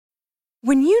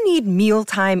When you need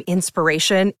mealtime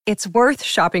inspiration, it's worth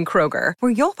shopping Kroger,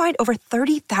 where you'll find over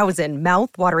 30,000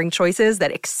 mouth-watering choices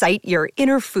that excite your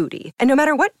inner foodie. And no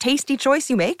matter what tasty choice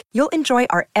you make, you'll enjoy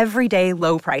our everyday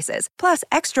low prices, plus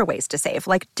extra ways to save,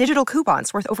 like digital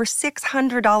coupons worth over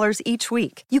 $600 each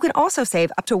week. You can also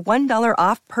save up to $1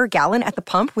 off per gallon at the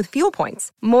pump with fuel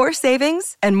points. More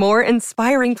savings and more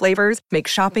inspiring flavors make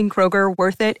shopping Kroger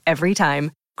worth it every time.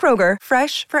 Kroger,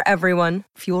 fresh for everyone.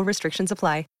 Fuel restrictions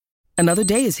apply. Another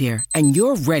day is here, and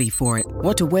you're ready for it.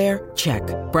 What to wear? Check.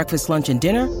 Breakfast, lunch, and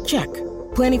dinner? Check.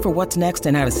 Planning for what's next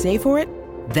and how to save for it?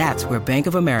 That's where Bank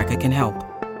of America can help.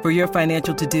 For your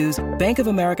financial to-dos, Bank of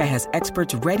America has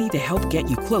experts ready to help get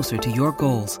you closer to your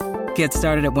goals. Get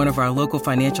started at one of our local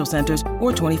financial centers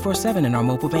or 24/7 in our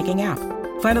mobile banking app.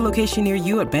 Find a location near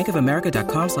you at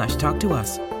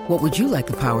bankofamerica.com/talktous. What would you like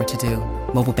the power to do?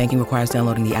 Mobile banking requires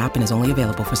downloading the app and is only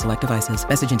available for select devices.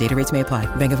 Message and data rates may apply.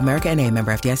 Bank of America N.A.,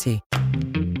 member FDIC.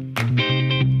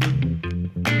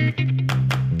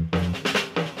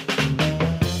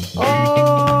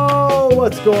 Oh,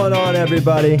 what's going on,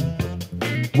 everybody?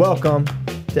 Welcome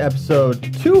to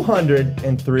episode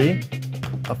 203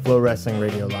 of Flow Wrestling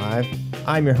Radio Live.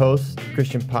 I'm your host,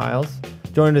 Christian Piles.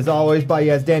 Joined as always by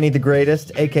Danny the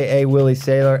Greatest, a.k.a. Willie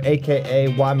Sailor, a.k.a.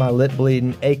 Why My Lip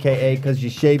Bleeding, a.k.a. Because You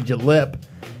Shaved Your Lip.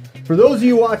 For those of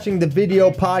you watching the video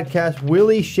podcast,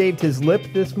 Willie shaved his lip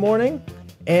this morning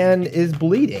and is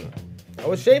bleeding. I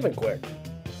was shaving quick,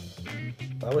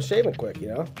 you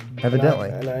know? Evidently.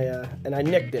 And I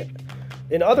nicked it.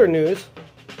 In other news,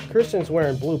 Christian's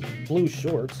wearing blue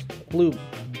shorts. Blue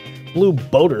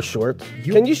boater shorts.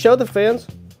 Can you show the fans?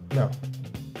 No.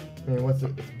 I mean, it's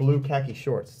blue khaki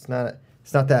shorts. It's not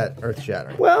that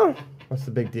earth-shattering. Well, what's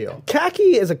the big deal?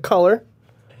 Khaki is a color,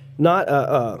 not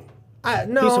a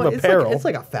piece of apparel. It's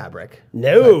like a fabric.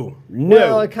 No.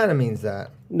 Well, it kind of means that.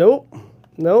 Nope.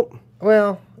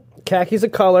 Well, khaki's a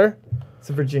color. It's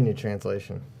a Virginia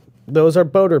translation. Those are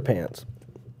boater pants.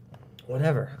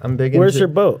 Whatever. I'm big. Where's your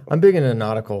boat? I'm big into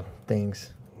nautical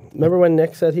things. Remember when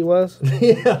Nick said he was?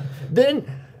 Yeah. Then,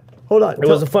 hold on. It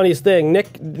was the funniest thing.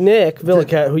 Nick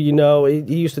Villicat, who you know, he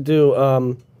used to do.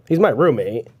 He's my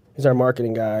roommate. He's our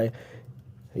marketing guy.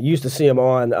 You used to see him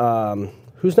on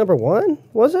Who's Number One?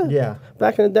 Was it? Yeah.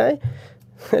 Back in the day.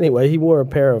 Anyway, he wore a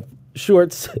pair of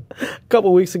shorts a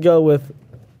couple weeks ago with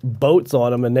boats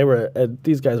on them, and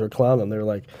these guys were clowning him. They were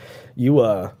like,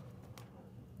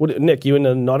 Nick, you into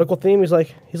the nautical theme? He's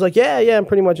like, yeah, I'm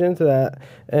pretty much into that,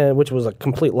 and which was a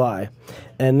complete lie.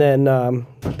 And then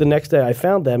the next day, I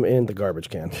found them in the garbage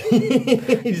can.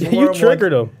 You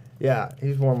triggered him. Yeah,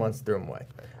 he's warm once, threw them away.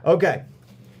 Okay,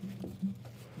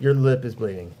 your lip is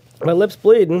bleeding. My lip's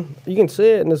bleeding. You can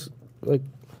see it in this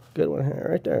good one here,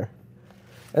 right there,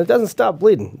 and it doesn't stop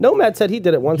bleeding. Nomad said he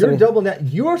did it once. You're double net.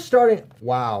 You're starting.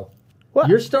 Wow. What?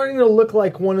 You're starting to look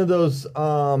like one of those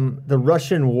the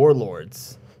Russian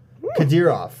warlords.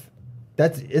 Kadyrov.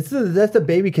 That's the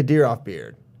baby Kadyrov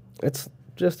beard. It's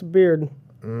just a beard.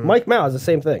 Mike Mao has the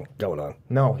same thing going on.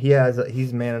 No,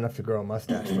 he's man enough to grow a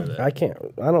mustache with it. I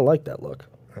don't like that look.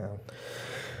 Yeah.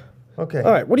 Okay.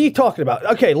 All right, what are you talking about?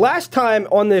 Okay, last time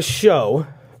on this show,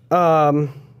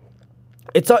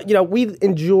 it's we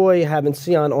enjoy having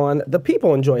Sion on. The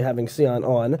people enjoy having Sion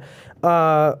on.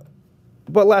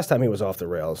 But last time he was off the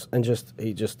rails and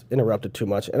he just interrupted too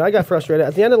much. And I got frustrated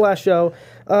at the end of the last show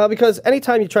because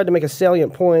anytime you tried to make a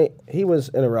salient point, he was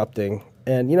interrupting.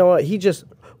 And you know what?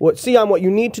 Sion, what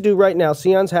you need to do right now,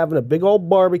 Sion's having a big old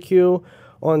barbecue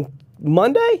on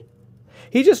Monday.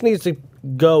 He just needs to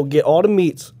go get all the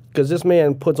meats because this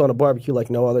man puts on a barbecue like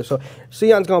no other. So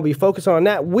Sion's going to be focusing on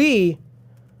that. We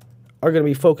are going to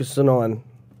be focusing on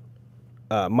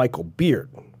Michael Beard.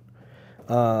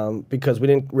 Because we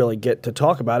didn't really get to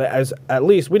talk about it, at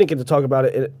least we didn't get to talk about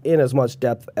it in as much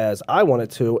depth as I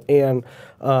wanted to. And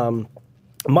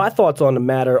my thoughts on the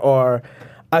matter are,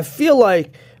 I feel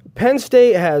like Penn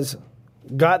State has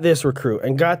got this recruit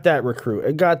and got that recruit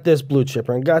and got this blue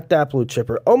chipper and got that blue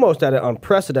chipper almost at an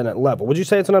unprecedented level. Would you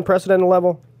say it's an unprecedented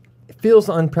level? It feels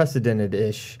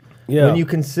unprecedented-ish when you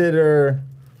consider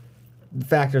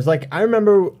factors. Like, I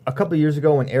remember a couple years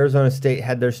ago when Arizona State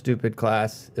had their stupid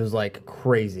class. It was like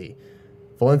crazy.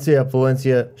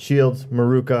 Valencia, Shields,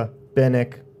 Maruka,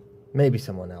 Bennick, maybe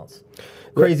someone else.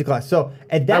 Crazy class. So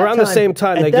at that around time, the same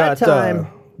time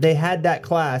they had that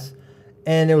class,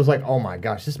 and it was like, oh my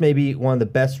gosh, this may be one of the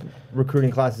best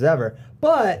recruiting classes ever.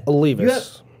 But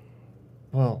Levis.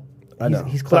 I know.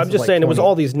 He's but I'm just saying 20. it was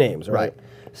all these names, right?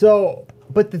 So,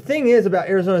 but the thing is about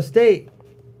Arizona State,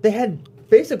 they had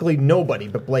basically nobody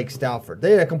but Blake Stauffer.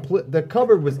 They had the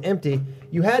cupboard was empty.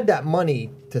 You had that money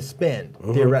to spend,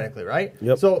 theoretically, right?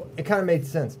 Yep. So it kind of made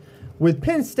sense. with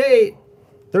Penn State,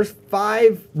 there's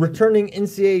 5 returning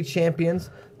NCAA champions.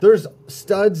 There's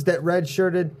studs that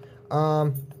redshirted.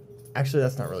 Actually,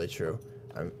 that's not really true.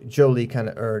 Joe Lee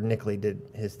Nick Lee did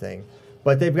his thing.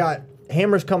 But they've got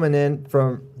hammers coming in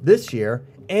from this year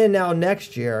and now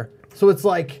next year. So it's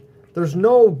like there's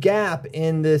no gap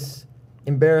in this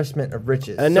embarrassment of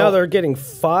riches. And now they're getting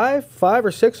 5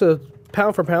 or 6 of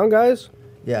pound for pound guys?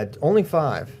 Yeah, only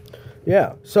 5.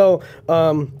 Yeah. So,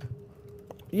 the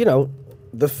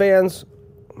fans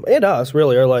and us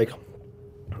really are like,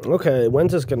 okay,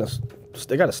 when's this going to...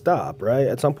 They got to stop, right,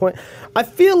 at some point. I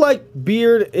feel like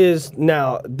Beard is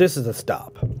now... This is a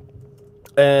stop.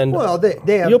 And well,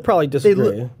 they have, you'll probably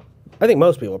disagree. I think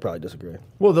most people will probably disagree.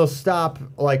 Well, they'll stop,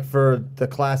 like, for the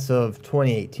class of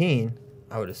 2018,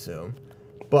 I would assume.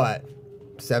 But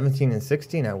 17 and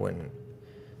 16, I wouldn't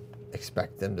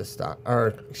expect them to stop.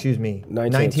 Or, excuse me,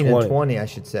 19 and 20, I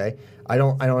should say. I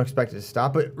don't expect it to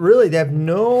stop. But really, they have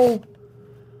no...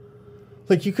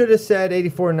 Like, you could have said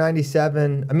 84 and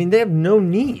 97. I mean, they have no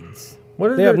needs.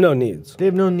 They have no needs. They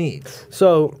have no needs.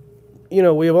 So,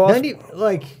 we've all... Not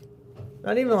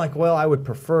even like, well, I would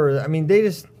prefer... I mean, they're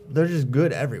just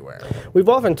good everywhere. We've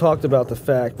often talked about the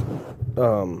fact,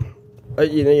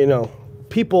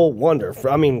 people wonder.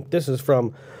 This is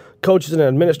from coaches and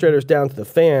administrators down to the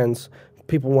fans.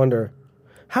 People wonder,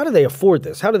 how do they afford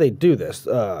this? How do they do this?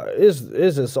 Is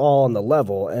this all on the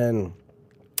level? And...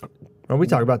 Well, we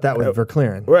talked about that with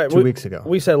Verclaren 2 weeks ago.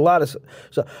 We said a lot of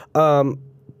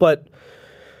but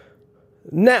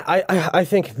now I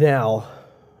think now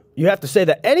you have to say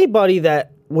that anybody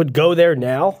that would go there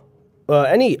now,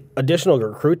 any additional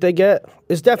recruit they get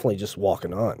is definitely just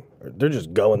walking on. They're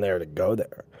just going there to go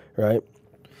there, right?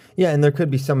 Yeah, and there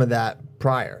could be some of that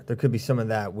prior. There could be some of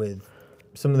that with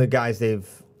some of the guys they've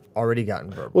already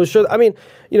gotten verbal. Well, sure.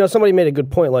 Somebody made a good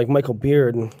point, like Michael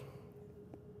Beard.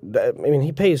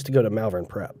 He pays to go to Malvern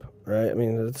Prep, right?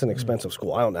 It's an expensive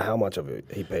school. I don't know how much of it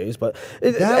he pays, but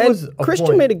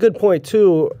Christian made a good point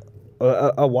too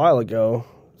a while ago.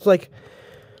 It's like,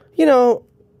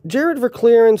 Jared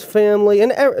Verclaren's family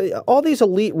and all these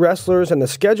elite wrestlers and the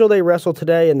schedule they wrestle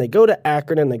today, and they go to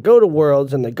Akron and they go to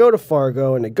Worlds and they go to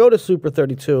Fargo and they go to Super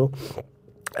 32,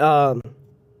 and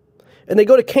they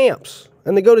go to camps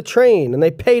and they go to train and they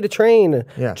pay to train,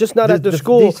 just not at the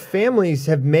school. These families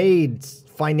have made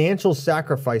financial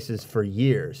sacrifices for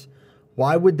years.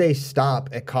 Why would they stop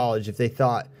at college if they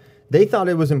thought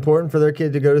it was important for their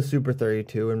kid to go to Super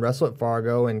 32 and wrestle at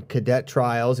Fargo and cadet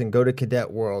trials and go to cadet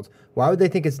worlds? Why would they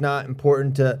think it's not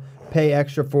important to pay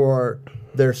extra for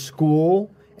their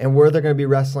school and where they're going to be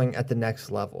wrestling at the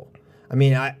next level?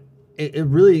 It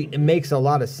really makes a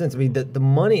lot of sense. The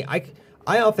money, I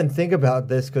often think about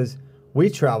this because we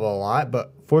travel a lot,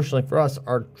 but fortunately for us,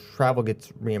 our travel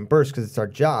gets reimbursed because it's our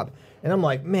job. And I'm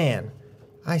like, man,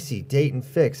 I see Dayton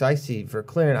Fix, I see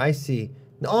Verclaren, I see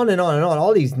on and on and on,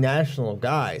 all these national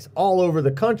guys all over the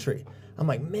country. I'm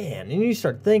like, man, and you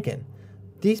start thinking,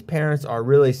 these parents are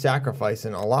really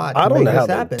sacrificing a lot to make this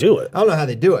happen. They do it. I don't know how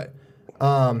they do it.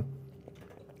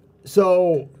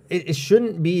 So it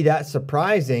shouldn't be that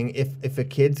surprising if a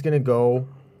kid's going to go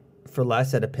for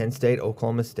less at a Penn State,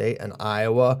 Oklahoma State, an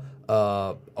Iowa,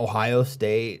 Ohio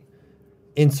State,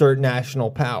 insert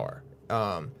national power.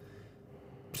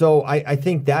 So I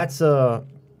think that's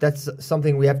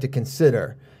something we have to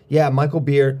consider. Yeah, Michael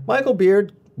Beard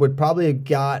would probably have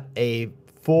got a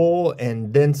full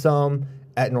and then some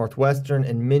at Northwestern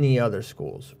and many other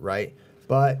schools, right?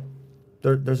 But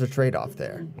there's a trade-off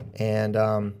there.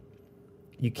 And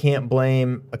you can't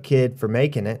blame a kid for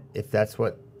making it if that's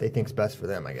what they think's best for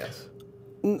them, I guess.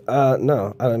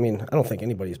 No, I don't think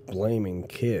anybody's blaming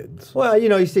kids. Well,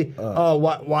 you see,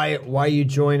 why are you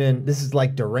joining? This is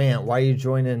like Durant. Why are you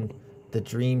joining the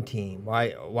dream team?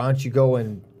 Why don't you go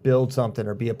and build something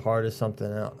or be a part of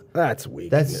something else? That's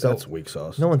weak. That's weak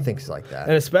sauce. No one thinks like that.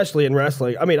 And especially in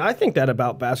wrestling. I think that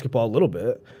about basketball a little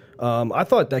bit. I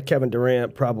thought that Kevin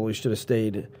Durant probably should have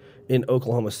stayed in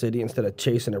Oklahoma City instead of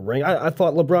chasing a ring. I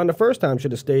thought LeBron the first time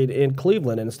should have stayed in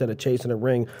Cleveland instead of chasing a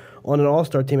ring on an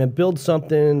all-star team and build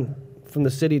something from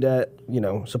the city that,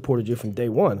 supported you from day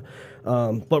one.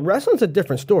 But wrestling's a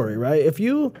different story, right?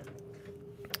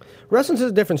 Wrestling's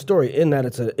a different story in that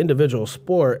it's an individual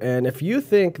sport, and if you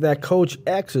think that Coach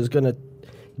X is going to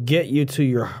get you to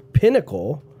your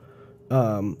pinnacle,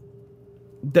 then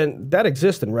that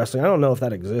exists in wrestling. I don't know if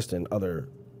that exists in other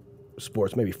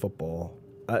sports, maybe football.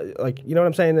 You know what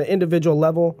I'm saying? The individual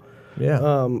level. Yeah.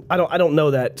 I don't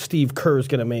know that Steve Kerr is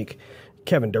going to make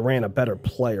Kevin Durant a better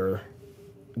player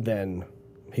than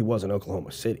he was in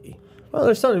Oklahoma City. Well,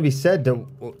 there's something to be said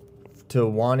to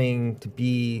wanting to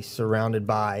be surrounded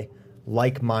by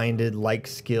like-minded,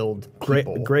 like-skilled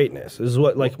people. Greatness is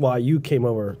what why you came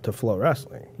over to Flow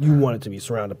Wrestling. You wanted to be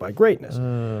surrounded by greatness.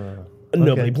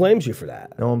 Nobody blames you for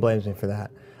that. No one blames me for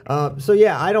that. So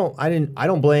yeah, I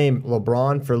don't blame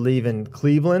LeBron for leaving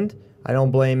Cleveland. I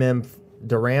don't blame him,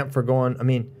 Durant for going. I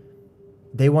mean,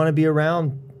 they want to be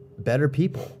around better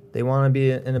people. They want to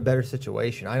be in a better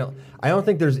situation. I don't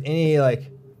think there's any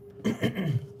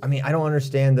I mean, I don't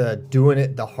understand the doing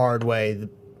it the hard way.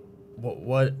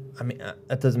 I mean,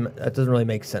 that doesn't really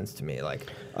make sense to me. Like,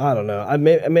 I don't know.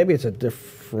 Maybe it's a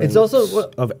difference. It's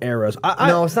also of eras.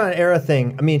 No, it's not an era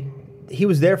thing. I mean, he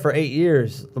was there for 8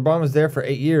 years. LeBron was there for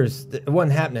 8 years. It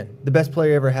wasn't happening. The best player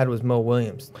he ever had was Mo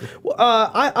Williams. Well,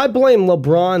 I blame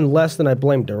LeBron less than I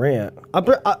blame Durant.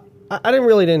 I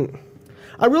really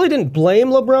didn't blame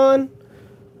LeBron.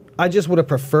 I just would have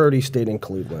preferred he stayed in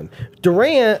Cleveland.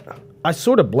 Durant, I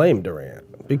sort of blame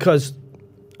Durant because,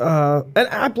 and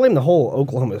I blame the whole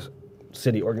Oklahoma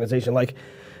City organization. Like,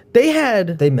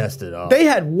 they messed it up. They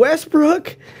had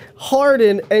Westbrook,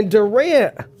 Harden, and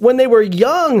Durant when they were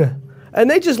young, and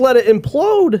they just let it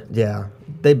implode. Yeah,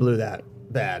 they blew that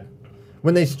bad.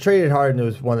 When they traded Harden, it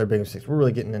was one of their biggest mistakes. We're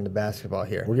really getting into basketball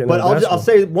here. But I'll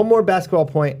say one more basketball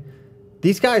point.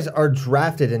 These guys are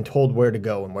drafted and told where to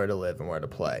go and where to live and where to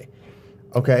play.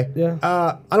 Okay? Yeah.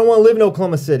 I don't want to live in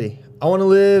Oklahoma City. I want to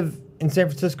live in San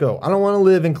Francisco. I don't want to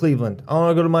live in Cleveland. I want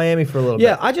to go to Miami for a little bit.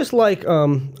 Yeah, I just like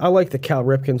I like the Cal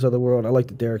Ripkens of the world. I like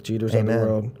the Derek Jeters of the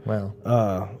world.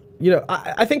 Wow.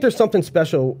 I think there's something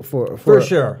special for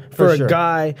a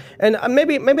guy, and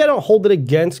maybe I don't hold it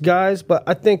against guys, but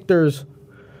I think there's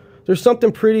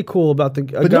something pretty cool about a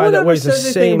guy that weighs the same. But no one ever says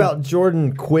anything about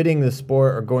Jordan quitting the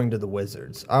sport or going to the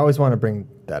Wizards. I always want to bring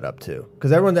that up too,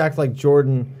 because everyone acts like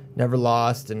Jordan never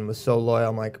lost and was so loyal.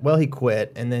 I'm like, well, he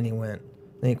quit, and then he went.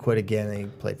 Then he quit again, and he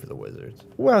played for the Wizards.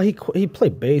 Well, he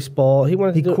played baseball. He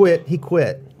quit. He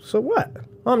quit. So what?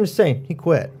 Well, I'm just saying, he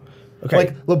quit. Okay.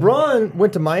 Like, LeBron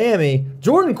went to Miami.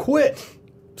 Jordan quit.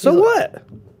 So what?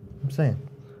 I'm saying.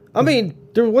 I mean,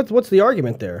 what's the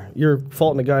argument there? You're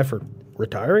faulting a guy for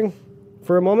retiring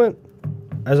for a moment,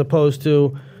 as opposed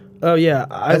to, oh yeah,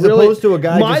 opposed to a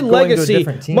guy just going to a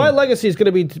different team. My legacy is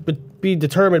going to be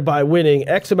determined by winning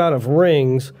X amount of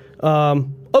rings.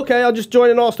 Okay, I'll just join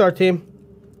an all-star team.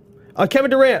 Kevin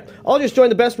Durant, I'll just join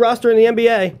the best roster in the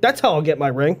NBA. That's how I'll get my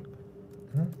ring.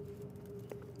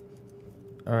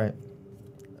 All right,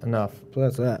 enough. So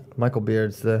that's that. Michael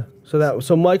Beard's the.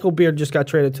 So Michael Beard just got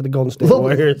traded to the Golden State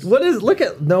Warriors. Look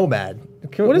at Nomad.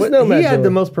 What is Nomad He had doing?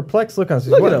 the most perplexed look on his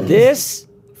face. Look at him. This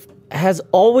has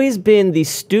always been the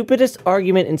stupidest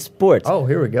argument in sports. Oh,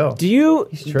 here we go.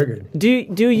 He's triggered. Do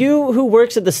you who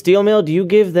works at the steel mill, do you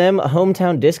give them a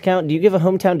hometown discount? Do you give a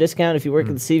hometown discount if you work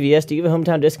at the CVS? Do you give a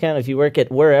hometown discount if you work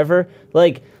at wherever?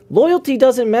 Like, loyalty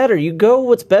doesn't matter. You go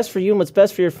what's best for you and what's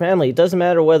best for your family. It doesn't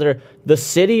matter whether the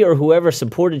city or whoever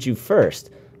supported you first.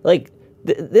 Like,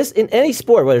 this in any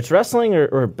sport, whether it's wrestling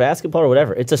or basketball or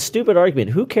whatever, it's a stupid argument.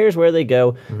 Who cares where they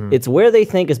go? Mm-hmm. It's where they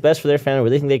think is best for their family,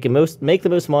 where they think they can make the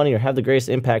most money or have the greatest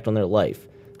impact on their life.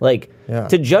 Like,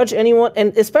 to judge anyone,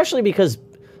 and especially because,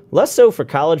 less so for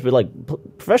college, but like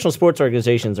professional sports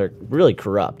organizations are really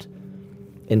corrupt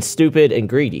and stupid and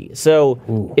greedy.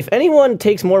 So if anyone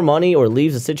takes more money or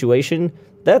leaves a situation,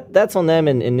 that's on them,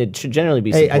 and it should generally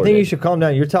be supported. Hey, I think you should calm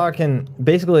down. You're talking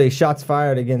basically shots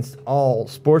fired against all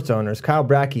sports owners. Kyle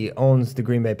Brackey owns the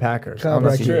Green Bay Packers. Kyle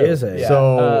Brackey is a... Yeah.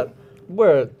 So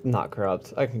we're not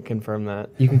corrupt. I can confirm that.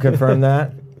 You can confirm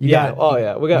that? We got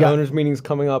owners meetings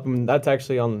coming up, and that's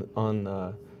actually on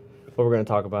what we're going to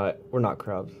talk about. We're not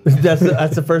corrupt.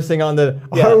 That's the first thing on the...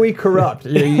 Yeah. Are we corrupt?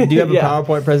 Do you have a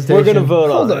PowerPoint presentation? We're going to vote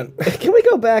Hold on on. Can we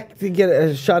go back to get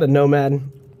a shot of Nomad?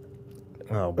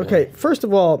 Oh, boy. Okay, first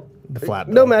of all, The flat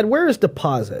bill. Nomad, where is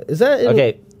deposit? Is that in,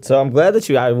 Okay, so I'm glad that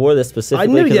I wore this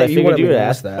specifically because I figured you would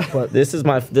ask that. But This is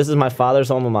my father's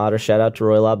alma mater. Shout out to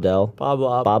Roy Lobdell. Bob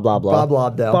Lob. Bob Lobdell. Bob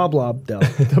Lobdell. Bob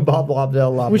Lobdell. The Bob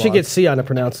Lobdell Lob. We should get Sion to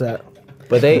pronounce that.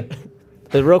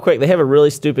 But real quick, they have a really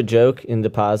stupid joke in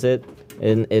deposit,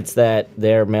 and it's that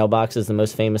their mailbox is the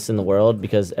most famous in the world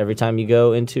because every time you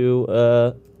go into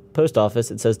a post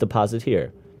office, it says deposit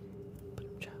here.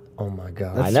 Oh, my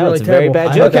God. I know, really it's a very terrible.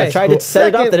 bad joke. Okay, I tried to set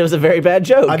it up second- that it was a very bad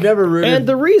joke. I've never rooted... And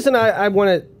the reason I want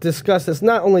to discuss this,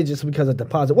 not only just because of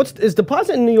deposit. Is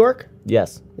deposit in New York?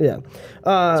 Yes. Yeah.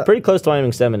 It's pretty close to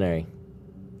Wyoming Seminary.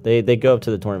 They go up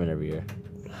to the tournament every year.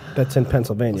 That's in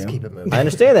Pennsylvania. Keep it moving. I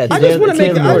understand that. I just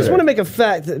want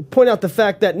to point out the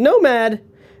fact that Nomad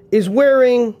is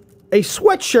wearing a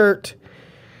sweatshirt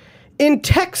in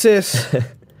Texas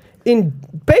in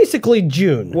basically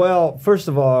June. Well, first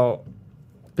of all,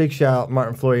 big shout out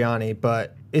Martin Floriani,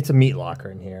 but it's a meat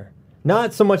locker in here.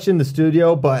 Not so much in the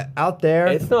studio, but out there.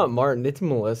 It's not Martin. It's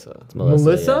Melissa.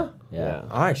 Melissa? Yeah.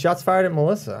 All right, shots fired at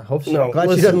Melissa. Hope she, No, glad she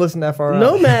listen, doesn't listen that far out.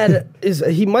 Nomad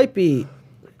he might be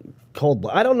cold.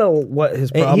 I don't know what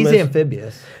his problem He's is.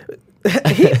 amphibious.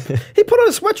 He put on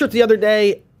a sweatshirt the other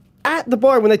day at the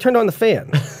bar when they turned on the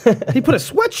fan. He put a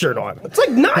sweatshirt on. It's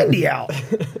like 90 out.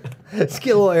 Let's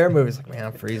get a little air move. He's like, man,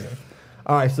 I'm freezing.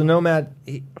 All right, so Nomad,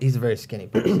 he's a very skinny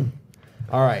person.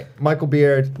 All right, Michael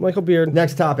Beard. Michael Beard.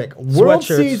 Next topic. World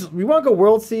Sweatshirts. Seeds. We want to go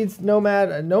World Seeds,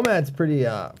 Nomad. Nomad's pretty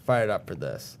fired up for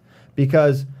this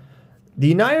because the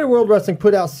United World Wrestling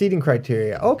put out seeding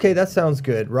criteria. Okay, that sounds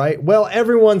good, right? Well,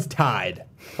 everyone's tied,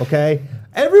 okay?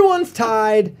 Everyone's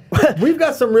tied. We've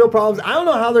got some real problems. I don't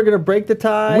know how they're going to break the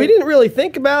tie. We didn't really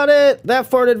think about it that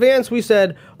far in advance. We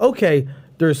said, okay,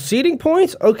 there's seeding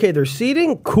points. Okay, there's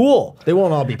seeding. Cool. They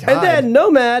won't all be tied. And then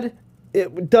Nomad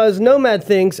does Nomad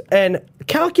things and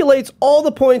calculates all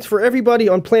the points for everybody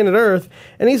on planet Earth.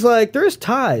 And he's like, there's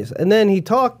ties. And then he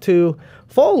talked to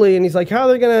Foley and he's like, how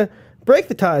are they going to break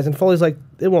the ties? And Foley's like,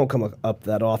 it won't come up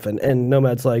that often. And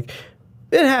Nomad's like,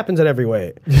 it happens at every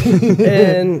weight.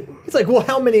 And It's like, well,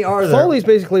 how many are there? Foley's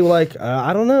basically like,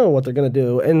 I don't know what they're going to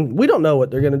do. And we don't know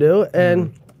what they're going to do.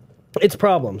 And it's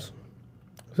problems.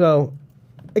 So,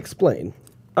 explain.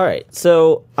 All right,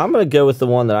 so I'm going to go with the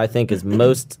one that I think is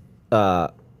most,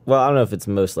 well, I don't know if it's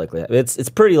most likely. It's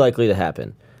pretty likely to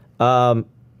happen.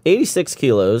 86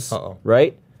 kilos,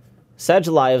 right?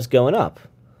 Sagilayev's going up.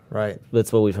 Right.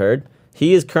 That's what we've heard.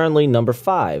 He is currently number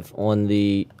 5 on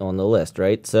the list,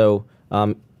 right? So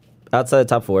outside the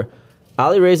top 4,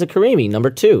 Ali Reza Karimi,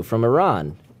 number 2 from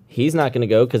Iran. He's not going to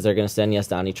go because they're going to send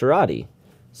Yazdani Charati.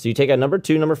 So you take out number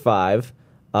 2, number 5.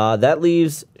 That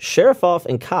leaves Sharifov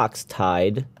and Cox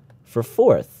tied for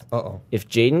 4th. If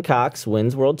Jaden Cox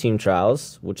wins World Team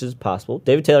Trials, which is possible,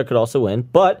 David Taylor could also win.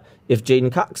 But if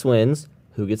Jaden Cox wins,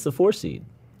 who gets the 4 seed?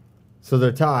 So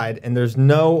they're tied, and there's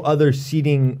no other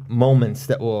seeding moments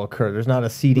that will occur. There's not a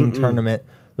seeding tournament.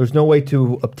 There's no way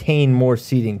to obtain more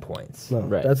seeding points. No,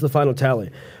 Right. That's the final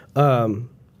tally. I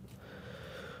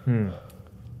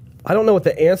don't know what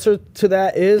the answer to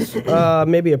that is.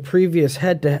 Maybe a previous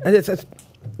head-to-head.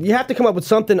 You have to come up with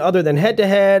something other than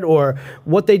head-to-head or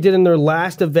what they did in their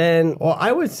last event. Well,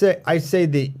 I say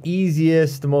the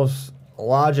easiest, the most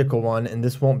logical one, and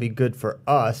this won't be good for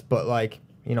us, but like,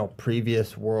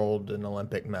 previous world and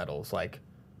Olympic medals. Like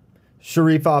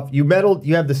Sharifov,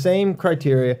 you have the same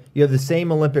criteria, you have the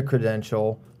same Olympic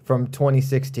credential from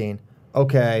 2016.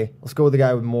 Okay, let's go with the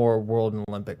guy with more world and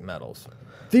Olympic medals.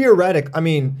 If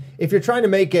you're trying to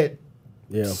make it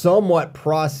somewhat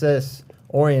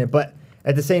process-oriented, but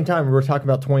at the same time, we're talking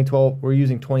about 2012, we're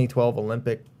using 2012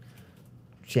 Olympic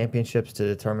championships to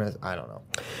determine this. I don't know.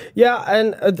 Yeah,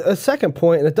 and a second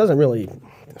point, and it doesn't really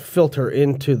filter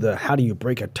into the how do you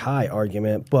break a tie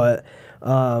argument, but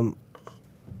I'm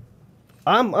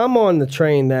on the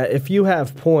train that if you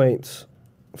have points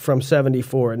from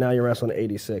 74 and now you're wrestling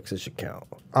 86, it should count.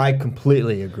 I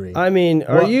completely agree. I mean,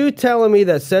 are you telling me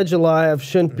that Sedgelayev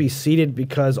shouldn't be seated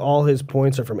because all his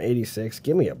points are from 86?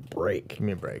 Give me a break. Give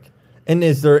me a break. And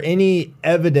is there any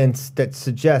evidence that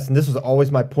suggests, and this was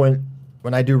always my point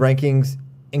when I do rankings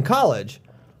in college,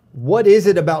 what is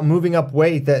it about moving up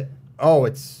weight that,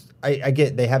 I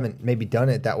get they haven't maybe done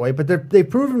it that way, but they've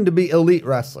proven to be elite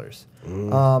wrestlers.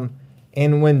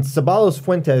 And when Ceballos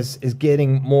Fuentes is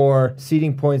getting more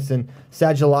seeding points than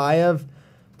Sadulayev,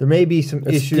 there may be some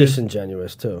It's issues.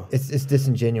 disingenuous, too. It's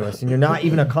disingenuous, and you're not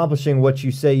even accomplishing what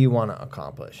you say you want to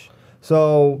accomplish.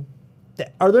 So,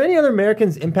 are there any other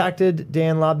Americans impacted,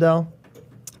 Dan Lobdell?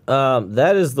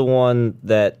 That is the one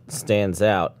that stands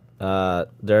out.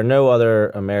 There are no other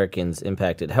Americans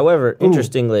impacted. However,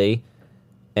 interestingly,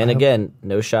 and again,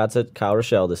 no shots at Kyle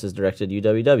Rochelle. This is directed at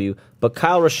UWW. But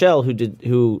Kyle Rochelle,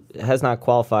 who has not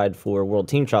qualified for World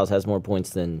Team Trials, has more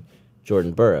points than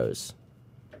Jordan Burroughs.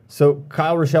 So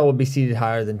Kyle Rochelle will be seated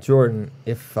higher than Jordan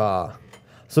if.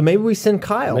 So maybe we send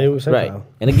Kyle. Right.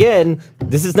 And again,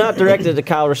 this is not directed to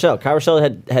Kyle Rochelle. Kyle Rochelle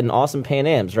had an awesome Pan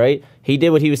Ams, right? He did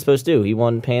what he was supposed to do. He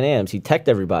won Pan Ams. He teched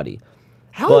everybody.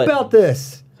 How about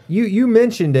this? You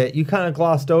mentioned it. You kind of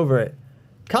glossed over it.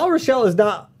 Kyle Rochelle is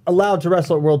not allowed to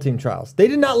wrestle at World Team Trials. They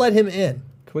did not let him in.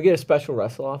 Can we get a special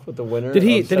wrestle off with the winner? Did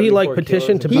he of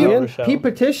petition 74 to kilos be and Kyle in? Rochelle? He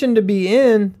petitioned to be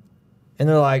in, and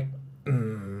they're like,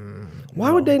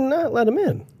 Why would they not let him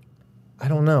in? I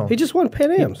don't know. He just won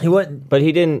Pan Ams. He went. But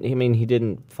he didn't. He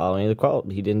didn't follow any of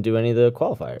the he didn't do any of the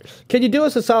qualifiers. Can you do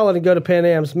us a solid and go to Pan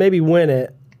Ams, maybe win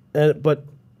it, but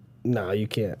no, you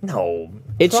can't. No.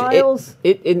 It's Trials?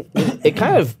 It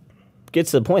kind of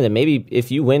gets to the point that maybe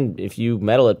if you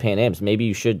medal at Pan Am's,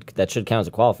 maybe that should count as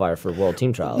a qualifier for World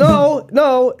Team Trials.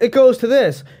 No, it goes to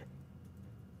this.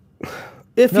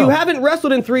 If you haven't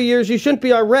wrestled in 3 years, you shouldn't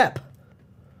be our rep.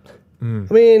 I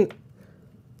mean,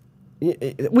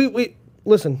 we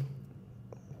listen.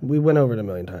 We went over it a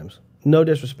million times. No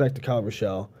disrespect to Kyle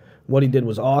Rochelle. What he did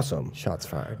was awesome. Shots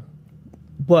fired.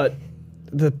 But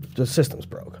the system's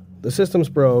broke. The system's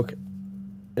broke,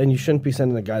 and you shouldn't be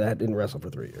sending a guy that didn't wrestle for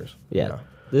 3 years. Yeah.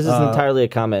 This is entirely a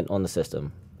comment on the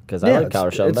system. Because I like Kyle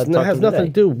Rochelle. It has nothing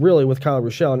to do really with Kyle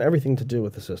Rochelle and everything to do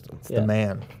with the system. It's the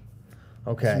man.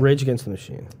 Okay. It's Rage Against the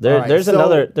Machine. There's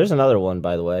another one,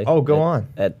 by the way. Oh, go on.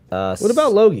 What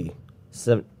about Logie?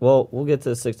 Well, we'll get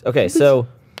to 6. Okay, so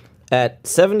at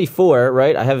 74,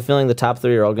 right, I have a feeling the top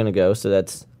 3 are all going to go. So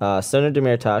that's Soner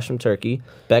Demirtas from Turkey.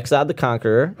 Bekzad the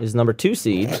Conqueror is number 2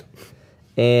 seed.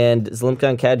 And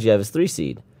Zlimkan Kadjiev is 3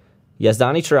 seed.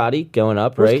 Yazdani Cherati going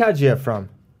up, Where's right? Kadjiev from?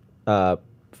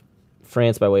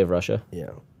 France by way of Russia. Yeah.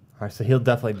 All right, so he'll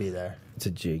definitely be there. It's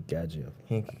a G, Gadget.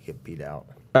 He could get beat out.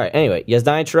 All right, anyway,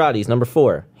 Yazdani Cherati is number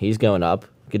 4. He's going up.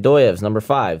 Godoyev's number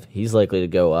 5. He's likely to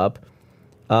go up.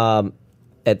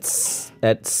 At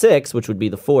 6, which would be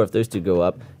the 4 if those two go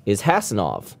up, is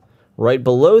Hasanov. Right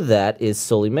below that is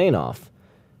Suleimanov,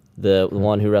 the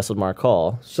one who wrestled Mark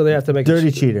Hall. So they have to make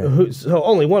Dirty cheater. So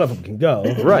only one of them can go.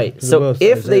 Right. So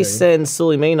if they send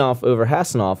Suleimanov over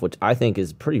Hasanov, which I think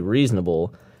is pretty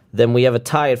reasonable, then we have a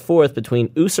tie at 4th between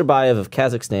Usurbayev of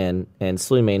Kazakhstan and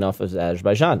Suleimanov of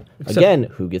Azerbaijan. Again,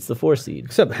 who gets the 4 seed?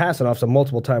 Except Hasanov's a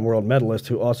multiple-time world medalist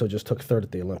who also just took 3rd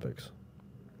at the Olympics.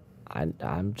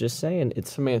 I'm just saying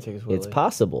it's semantics. Willie. It's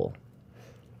possible.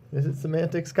 Is it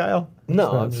semantics, Kyle?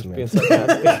 No, I'm just being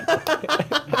sarcastic.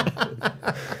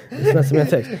 It's not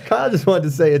semantics. Kyle just wanted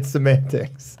to say it's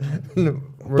semantics.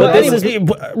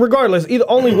 But regardless,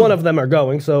 only one of them are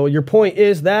going. So your point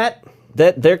is that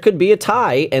there could be a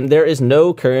tie, and there is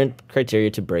no current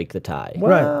criteria to break the tie.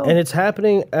 right, and it's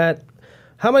happening at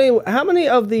how many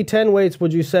of the 10 weights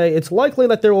would you say it's likely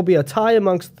that there will be a tie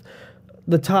amongst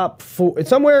the top 4? It's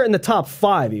somewhere in the top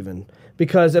 5 even.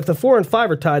 Because if the 4 and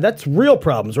 5 are tied, that's real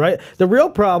problems, right? The real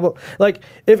problem, like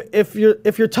if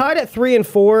you're tied at 3 and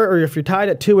 4, or if you're tied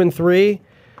at 2 and 3,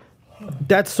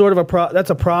 that's sort of a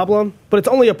problem. But it's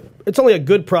only a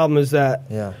good problem. Is that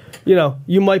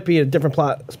you might be in a different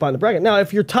spot in the bracket. Now,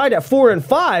 if you're tied at 4 and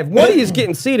 5, one of you is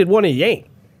getting seeded, one of you ain't.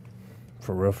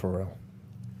 For real.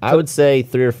 I would say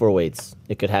 3 or 4 weights.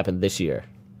 It could happen this year.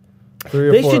 3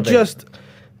 or 4.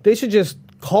 They should just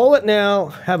call it now.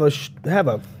 Have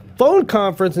a phone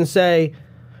conference and say,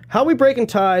 how are we breaking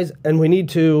ties, and we need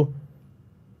to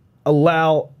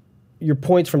allow your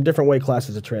points from different weight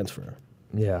classes to transfer.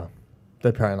 Yeah.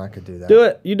 They're probably not going to do that. Do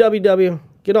it. UWW,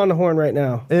 get on the horn right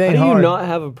now. It ain't How do hard. you not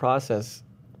have a process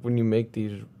when you make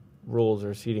these rules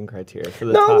or seating criteria for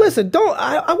the No, tie? listen,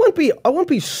 I won't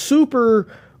be super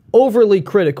overly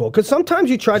critical, because sometimes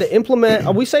you try to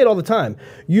implement, we say it all the time,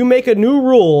 you make a new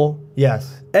rule.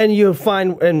 Yes. And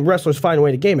wrestlers find a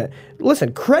way to game it.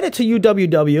 Listen, credit to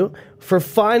UWW for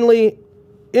finally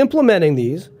implementing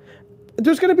these.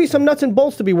 There's going to be some nuts and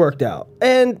bolts to be worked out,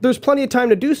 and there's plenty of time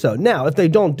to do so. Now, if they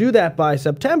don't do that by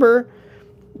September,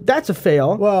 that's a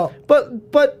fail. Well,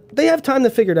 but they have time to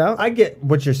figure it out. I get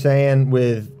what you're saying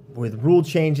with rule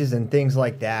changes and things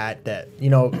like that. That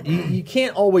you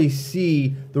can't always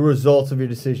see the results of your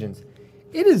decisions.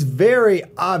 It is very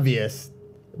obvious.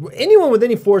 Anyone with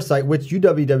any foresight, which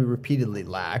UWW repeatedly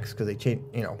lacks, because they change,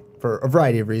 for a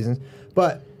variety of reasons.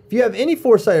 But if you have any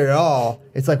foresight at all,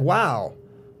 it's like, wow.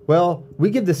 Well, we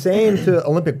give the same to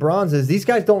Olympic bronzes. These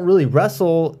guys don't really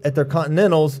wrestle at their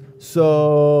continentals,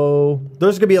 so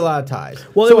there's going to be a lot of ties.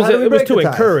 Well, so it was to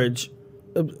encourage.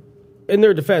 In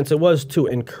their defense, it was to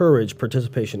encourage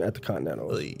participation at the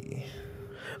continentals.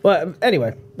 But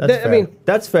anyway,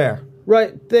 that's fair.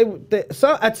 Right.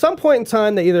 So at some point in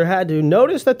time, they either had to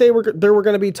notice that there were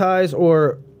going to be ties,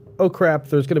 or, oh crap,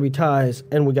 there's going to be ties,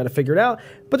 and we got to figure it out.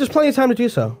 But there's plenty of time to do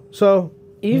so. So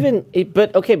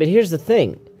but here's the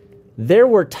thing: there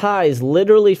were ties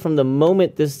literally from the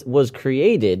moment this was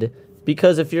created.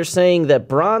 Because if you're saying that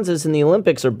bronzes in the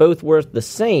Olympics are both worth the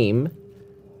same,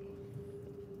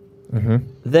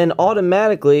 then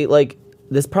automatically,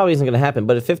 this probably isn't going to happen,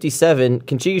 but at 57,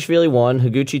 Kenchigashvili 1,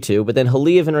 Higuchi 2, but then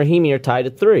Haliyev and Rahimi are tied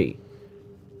at 3.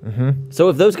 So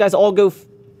if those guys all go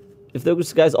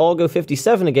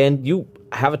 57 again, you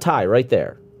have a tie right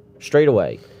there, straight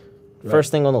away,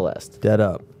 first thing on the list. Dead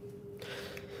up.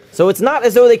 So it's not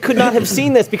as though they could not have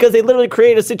seen this, because they literally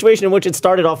created a situation in which it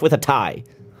started off with a tie.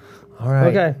 All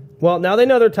right. Okay. Well, now they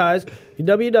know they're ties.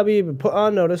 WW put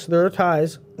on notice there are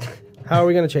ties. How are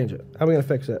we going to change it? How are we going to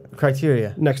fix it?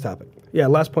 Criteria. Next topic. Yeah,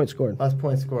 last point scored. Last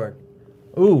point scored.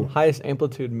 Ooh, Highest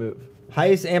amplitude move.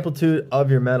 highest amplitude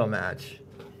of your medal match.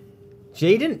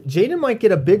 Jaden might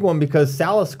get a big one because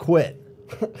Salas quit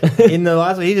in the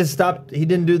last one. He just stopped. He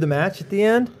didn't do the match at the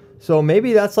end. So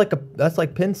maybe that's like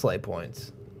Pinsley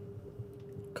points.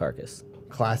 Carcass.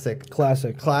 Classic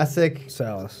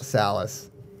Salas.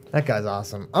 Salas. That guy's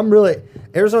awesome.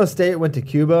 Arizona State went to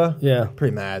Cuba. Yeah.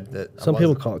 Pretty mad that Some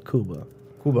people call it Cuba.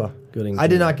 Cuba. Good in I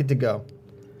did Cuba. not get to go.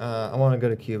 I want to go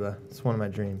to Cuba. It's one of my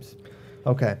dreams.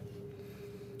 Okay.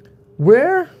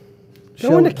 Where?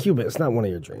 Going to Cuba is not one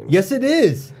of your dreams. Yes, it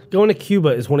is. Going to Cuba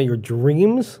is one of your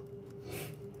dreams?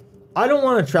 I don't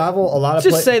want to travel a lot of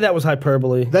Just say that was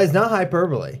hyperbole. That is not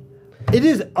hyperbole. It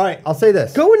is. All right, I'll say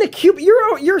this. Going to Cuba,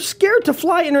 you're scared to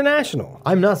fly international.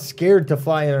 I'm not scared to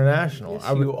fly international.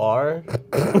 You are?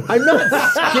 I'm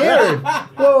not scared.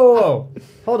 Whoa.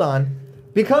 Hold on.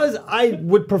 Because I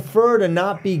would prefer to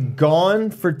not be gone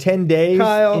for 10 days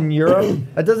Kyle. in Europe,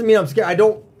 that doesn't mean I'm scared.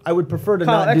 I would prefer to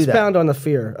Kyle, not do that. expound on the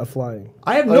fear of flying.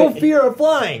 I have no fear of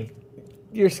flying.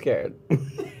 You're scared.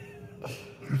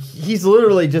 He's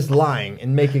literally just lying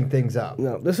and making things up.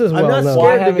 No, this is I'm well not known.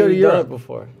 Why scared to haven't go to you done Europe. it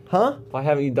before? Huh? Why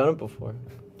haven't you done it before?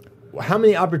 How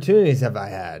many opportunities have I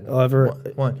had? Ever.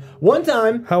 One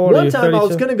time. How old are one you, time I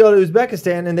was 32? going to go to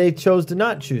Uzbekistan and they chose to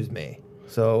not choose me.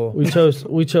 So We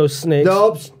chose snakes.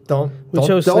 nope, don't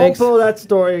chose snakes. pull that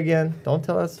story again. Don't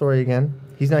tell that story again.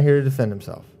 He's not here to defend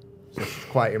himself. So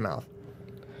quiet your mouth.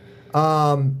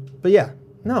 But yeah,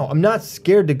 no, I'm not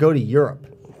scared to go to Europe.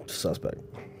 Suspect.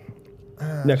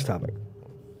 Next topic.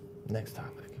 Next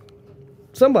topic.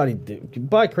 Somebody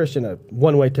buy Christian a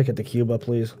one-way ticket to Cuba,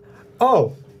 please.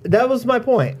 Oh, that was my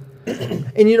point.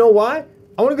 And you know why?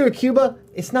 I want to go to Cuba.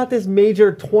 It's not this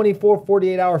major 24,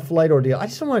 48-hour flight ordeal. I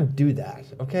just don't want to do that,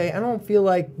 okay? I don't feel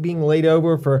like being laid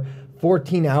over for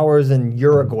 14 hours in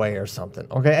Uruguay or something,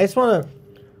 okay? I just want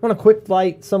a quick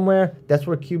flight somewhere. That's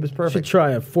where Cuba's Should perfect.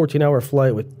 try a 14-hour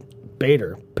flight with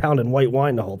Bader pounding white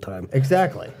wine the whole time.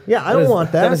 Exactly. Yeah, I don't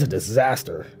want that. That is a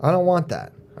disaster. I don't want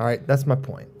that. All right, that's my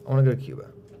point. I want to go to Cuba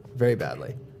very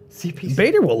badly. CPC.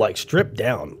 Bader will strip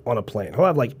down on a plane. He'll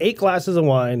have 8 glasses of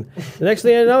wine. The next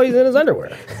thing I know, he's in his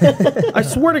underwear. I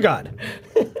swear to God.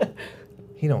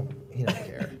 He don't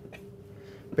care.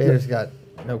 Bader's got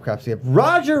no craps to give.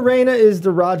 Roger Reina is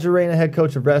the Roger Reina head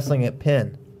coach of wrestling at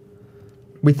Penn.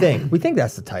 We think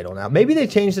that's the title now. Maybe they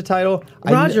changed the title.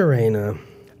 Roger Reina.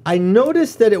 I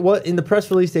noticed that it was in the press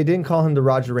release. They didn't call him the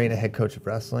Roger Reina head coach of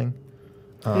wrestling.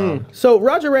 So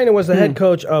Roger Reina was the head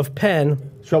coach of Penn.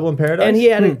 Trouble in Paradise. And he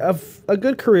had a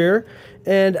good career.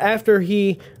 And after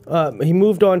he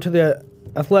moved on to the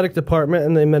athletic department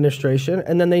and the administration,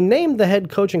 and then they named the head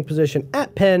coaching position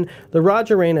at Penn the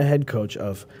Roger Reina head coach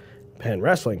of Penn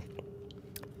Wrestling.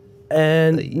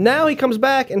 And now he comes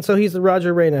back, and so he's the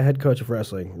Roger Reina head coach of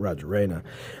wrestling, Roger Reina.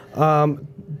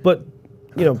 But,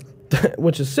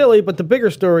 which is silly, but the bigger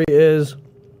story is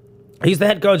he's the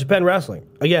head coach of Penn Wrestling.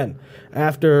 Again,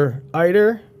 after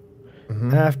Eider,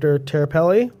 after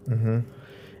Terapelli.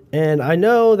 And I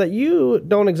know that you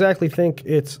don't exactly think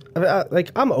it's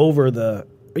I'm over the.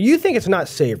 You think it's not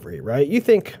savory, right? You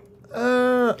think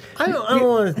I don't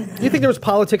want to. you think there was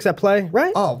politics at play,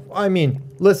 right? Oh, I mean,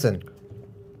 listen.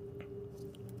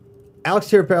 Alex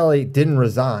Terapelli didn't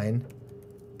resign,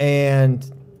 and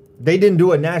they didn't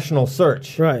do a national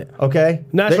search. Right. Okay.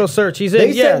 National search. He's in.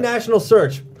 They Yeah. said national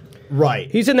search. Right.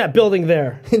 He's in that building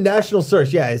there. National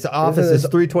search. Yeah, his office is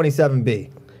 327B.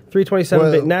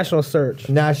 327 Well- national search.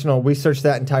 National. We searched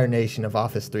that entire nation of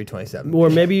Office 327. Or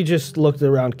maybe you just looked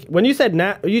around. When you said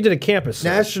you did a campus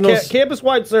search. National-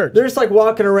 campus-wide search. They're just like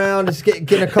walking around, just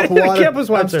getting a cup of water.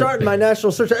 Campus-wide I'm search. starting my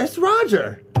national search. It's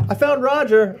Roger. I found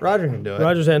Roger. Roger can do it.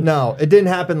 Roger's in. No, it didn't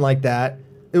happen like that.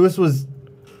 It was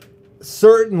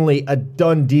certainly a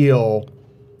done deal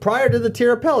prior to the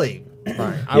Terapelli.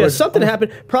 Something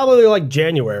happened. Probably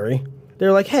January.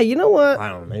 They're like, hey, you know what? I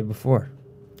don't know, maybe before.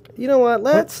 You know what?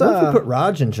 Let's. What if we put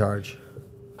Raj in charge?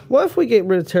 What if we get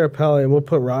rid of Terapelli and we'll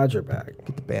put Roger back?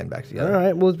 Get the band back All together.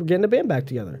 right, we're getting the band back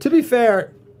together. To be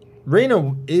fair,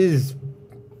 Reina is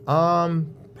probably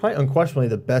unquestionably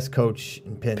the best coach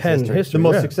in Penn history, the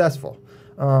most successful.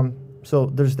 So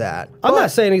there's that. I'm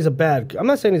not saying he's a bad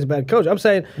coach. I'm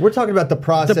saying We're talking about the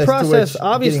process. the process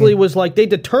obviously was they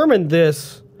determined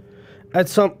this at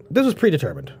some. This was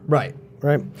predetermined, right.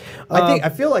 right? I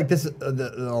feel like this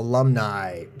the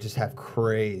alumni just have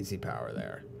crazy power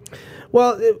there.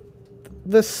 Well,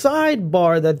 the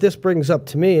sidebar that this brings up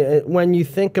to me, when you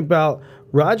think about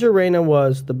Roger Reina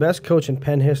was the best coach in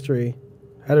Penn history,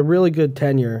 had a really good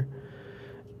tenure.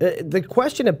 The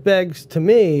question it begs to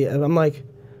me, and I'm like,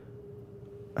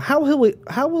 how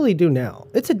will he do now?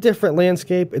 It's a different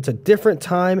landscape. It's a different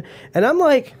time. And I'm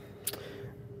like,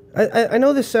 I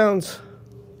know this sounds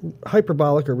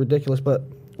hyperbolic or ridiculous, but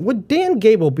would Dan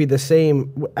Gable be the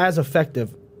same, as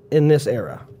effective in this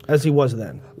era as he was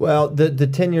then? Well, the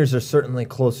tenures are certainly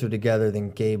closer together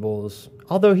than Gable's,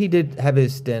 although he did have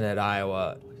his stint at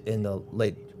Iowa in the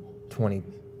late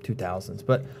 2000s.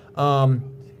 But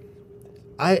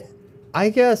I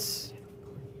guess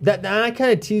that I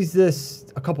kind of teased this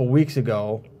a couple weeks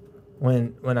ago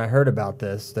when I heard about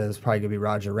this, that it was probably going to be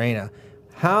Roger Reina.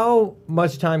 How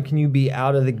much time can you be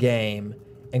out of the game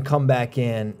and come back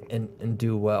in and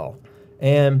do well?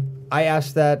 And I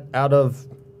asked that out of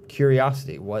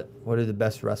curiosity. What do the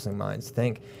best wrestling minds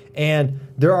think? And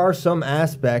there are some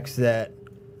aspects that,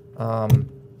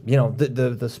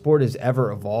 the sport is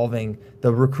ever evolving.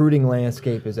 The recruiting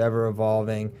landscape is ever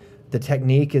evolving. The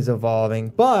technique is evolving.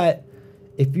 But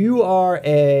if you are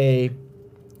a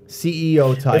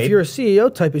CEO type, if you're a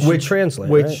CEO type, it should translate.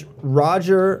 Which right?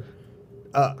 Roger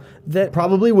that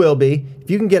probably will be.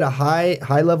 If you can get a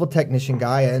high level technician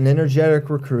guy, an energetic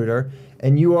recruiter,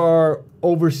 and you are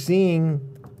overseeing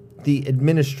the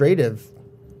administrative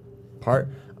part,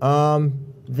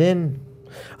 then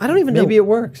I don't even know. Maybe it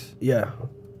works. Yeah.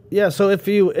 So if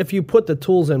you put the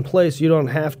tools in place, you don't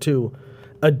have to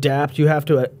adapt. You have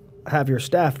to have your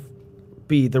staff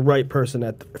be the right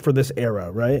person for this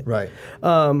era, right? Right.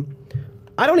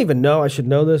 I don't even know. I should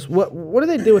know this. What do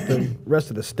they do with the rest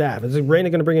of the staff? Is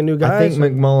Reina going to bring in new guys? I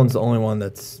think McMullen's the only one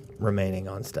that's remaining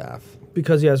on staff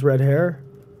because he has red hair.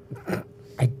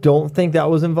 I don't think that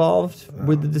was involved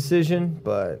with the decision,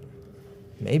 but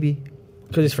maybe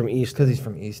because he's from Easton. Because he's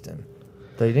from Easton.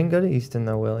 Though he didn't go to Easton,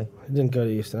 though, Willie. He didn't go to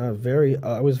Easton. I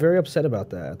was very upset about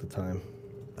that at the time.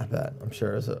 I bet. I'm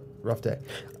sure it was a rough day.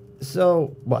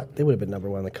 So what? They would have been number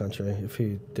one in the country if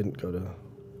he didn't go to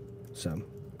SEM.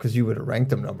 Because you would have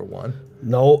ranked him number one.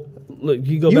 No, look,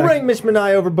 you ranked Mitch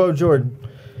Minay over Bo Jordan.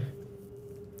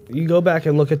 You go back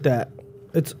and look at that.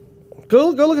 It's go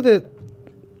look at the.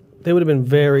 They would have been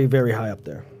very, very high up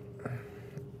there.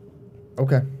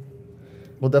 Okay,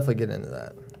 we'll definitely get into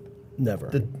that. Never.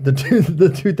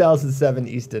 The 2007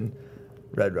 Easton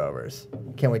Red Rovers.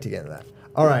 Can't wait to get into that.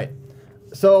 All right.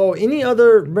 So, any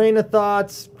other Reina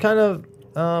thoughts? Kind of,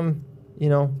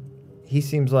 he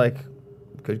seems like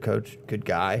a good coach, good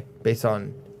guy, based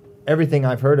on everything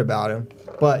I've heard about him.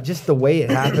 But just the way it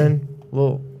happened, a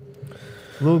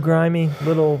little grimy,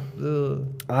 little.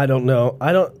 I don't know.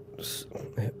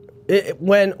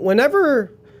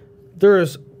 Whenever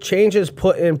there's changes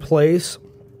put in place,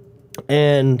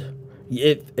 and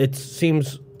it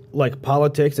seems like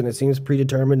politics, and it seems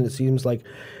predetermined, and it seems like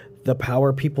the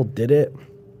power people did it.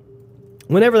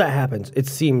 Whenever that happens, it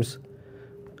seems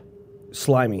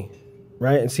slimy,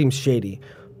 right? It seems shady,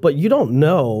 but you don't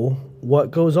know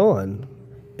what goes on,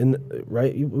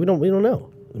 right? We don't know.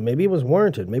 Maybe it was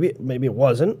warranted. Maybe it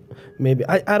wasn't. Maybe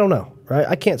I don't know, right?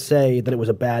 I can't say that it was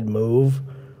a bad move,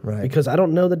 right? Because I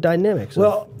don't know the dynamics.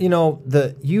 Well,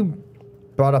 you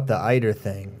brought up the Eider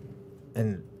thing,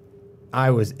 and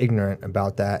I was ignorant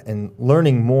about that, and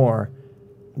learning more.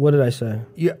 What did I say?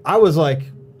 I was like,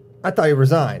 I thought he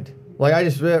resigned. Like, I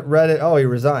just read it. Oh, he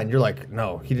resigned. You're like,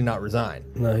 no, he did not resign.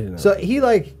 No, he did not. So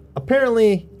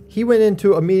apparently he went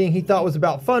into a meeting he thought was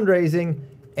about fundraising,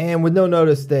 and with no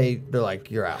notice, they're like,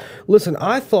 you're out. Listen,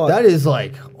 I thought that is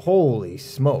like, holy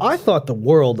smokes. I thought the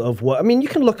world of what. I mean, you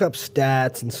can look up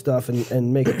stats and stuff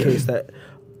and make a case that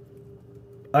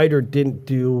Eider didn't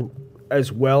do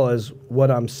as well as what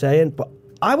I'm saying, but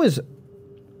I was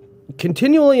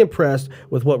continually impressed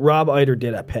with what Rob Eider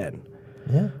did at Penn.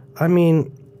 Yeah. I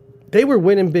mean, they were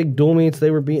winning big dual meets.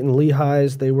 They were beating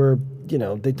Lehighs. They were,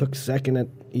 they took second at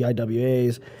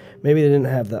EIWAs. Maybe they didn't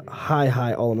have the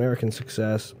high All-American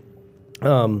success.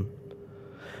 But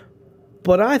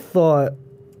I thought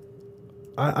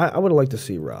I would have liked to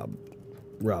see Rob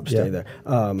stay there.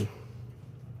 I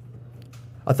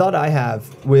thought I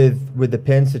have with the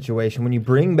Penn situation, when you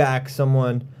bring back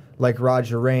someone like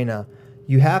Roger Reina,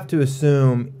 you have to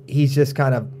assume he's just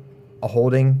kind of a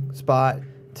holding spot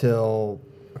till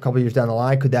a couple years down the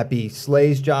line. Could that be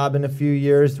Slay's job in a few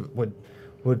years? Would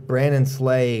Brandon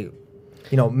Slay,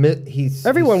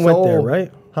 everyone went there,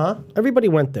 right? Huh? Everybody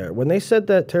went there. When they said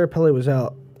that Terrapelli was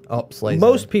out, Slay's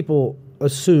most people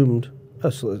assumed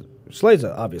Slay's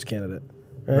an obvious candidate.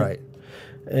 Right.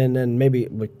 And then maybe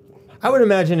I would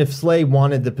imagine if Slay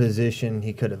wanted the position,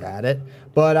 he could have had it.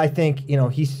 But I think,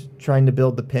 he's trying to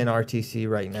build the Penn RTC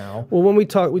right now. Well, when we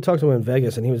talked to him in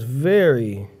Vegas, and he was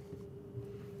very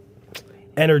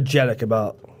energetic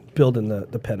about building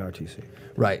the Penn RTC.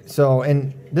 Right. So,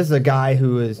 and this is a guy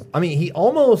who is, I mean, he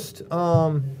almost,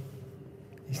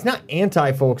 he's not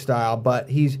anti-folk style, but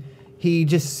he's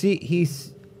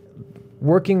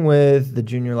working with the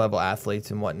junior level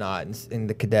athletes and whatnot in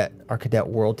our cadet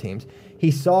world teams.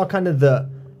 He saw kind of the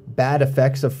bad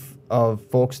effects of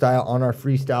folk style on our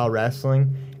freestyle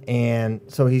wrestling. And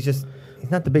so he's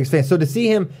not the biggest fan. So to see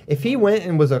him, if he went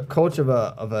and was a coach of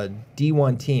a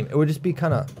D1 team, it would just be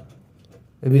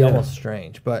it'd be almost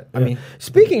strange. But I mean,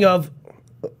 speaking of,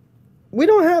 we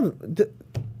don't have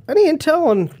any intel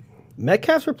on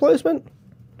Metcalf's replacement.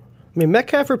 I mean,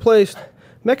 Metcalf replaced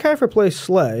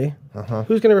Slay.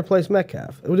 Who's going to replace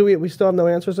Metcalf? Do we still have no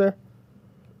answers there?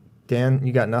 Dan,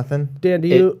 you got nothing? Dan, do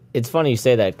you? It's funny you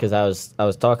say that because I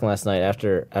was talking last night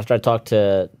after I talked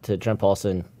to Trent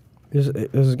Paulson. This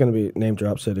is going to be name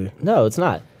drop city. No, it's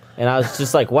not. And I was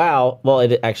just like, wow. Well,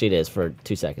 it is for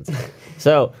 2 seconds.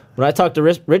 So when I talked to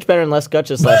Rich Benner and Les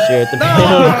Gutchess last year at the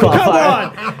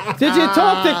qualifier, come on! Did you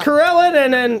talk to Karelin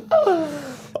and then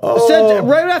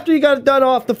right after you got done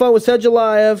off the phone with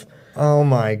Sedgelayev? Oh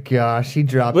my gosh, he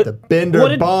dropped the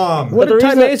Bender bomb. What did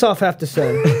Ty Mazoff have to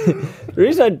say?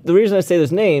 The reason I say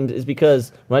those names is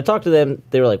because when I talked to them,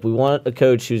 they were like, we want a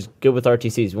coach who's good with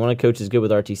RTCs. We want a coach who's good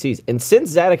with RTCs. And since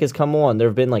Zadok has come on, there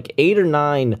have been like 8 or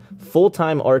 9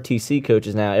 full-time RTC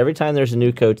coaches now. Every time there's a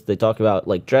new coach, they talk about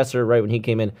like Dresser, right when he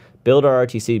came in, build our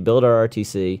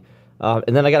RTC.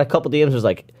 And then I got a couple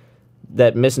DMs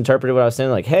that misinterpreted what I was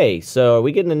saying, like, hey, so are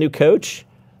we getting a new coach?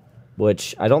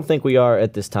 Which I don't think we are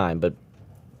at this time, but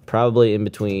probably in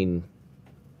between.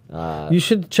 You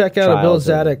should check out a Bill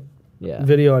Zadok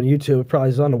video on YouTube. It probably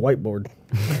is on the whiteboard.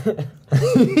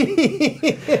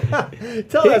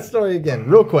 Tell that story again,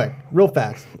 real quick, real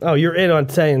fast. Oh, you're in on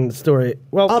saying the story.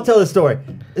 Well, I'll tell the story.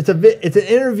 It's an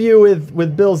interview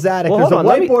with Bill Zadok. There's a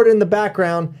whiteboard in the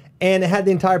background, and it had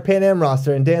the entire Pan Am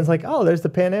roster. And Dan's like, "Oh, there's the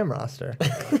Pan Am roster."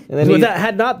 And then that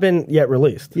had not been yet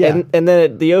released. Yeah, and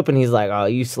then at the open, he's like, "Oh,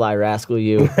 you sly rascal,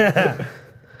 you."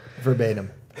 Verbatim.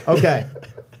 Okay.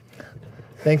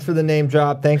 Thanks for the name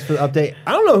drop. Thanks for the update.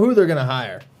 I don't know who they're gonna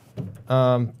hire,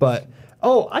 but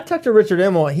I talked to Richard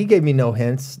Immel. He gave me no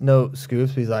hints, no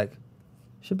scoops. He's like,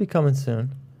 "Should be coming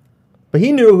soon," but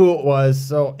he knew who it was.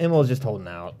 So Immel's just holding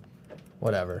out.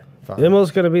 Whatever. Fine.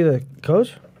 Immel's gonna be the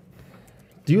coach.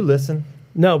 Do you listen?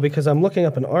 No, because I'm looking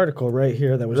up an article right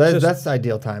here that was that's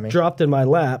ideal timing. Dropped in my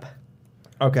lap.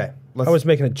 Okay. I was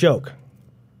making a joke.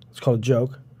 It's called a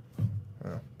joke.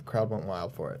 The crowd went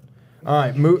wild for it. All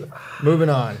right, moving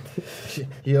on.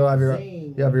 You'll have your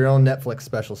own Netflix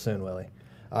special soon, Willie.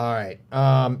 All right.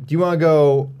 Do you want to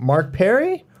go Mark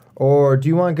Perry or do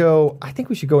you want to go? I think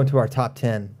we should go into our top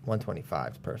 10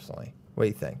 125s personally. What do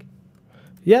you think?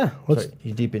 Yeah.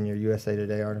 You deep in your USA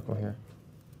Today article here?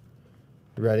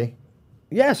 You ready?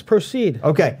 Yes, proceed.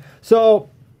 Okay, so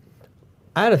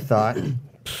I had a thought.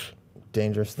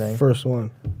 Dangerous thing. First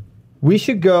one. We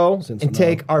should go and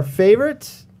take our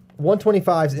favorite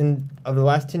 125s of the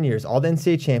last 10 years, all the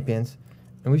NCAA champions,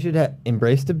 and we should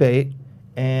embrace debate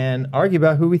and argue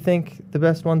about who we think the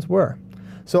best ones were.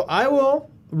 So I will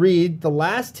read the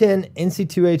last 10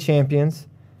 NCAA champions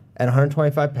at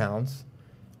 125 pounds,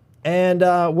 and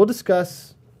we'll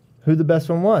discuss who the best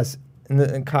one was.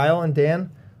 And Kyle and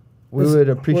Dan, we would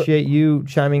appreciate you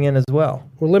chiming in as well.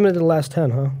 We're limited to the last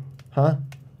 10, huh? Huh?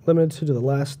 Limited to the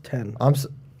last 10.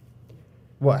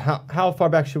 What? How far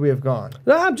back should we have gone?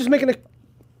 No, I'm just making a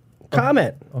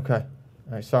comment. Okay. All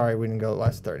right. Sorry, we didn't go the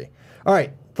last 30. All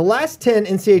right. The last 10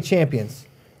 NCAA champions: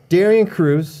 Darian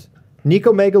Cruz,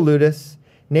 Nico Megaludis,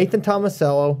 Nathan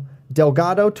Tomasello,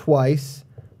 Delgado twice,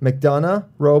 McDonough,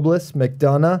 Robles,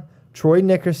 McDonough, Troy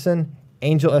Nickerson,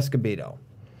 Angel Escobedo.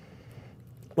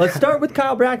 Let's start with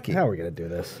Kyle Bradke. How are we going to do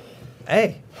this?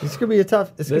 Hey, this could be a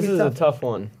tough. This is a tough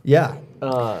one. Yeah.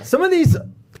 Some of these are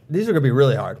going to be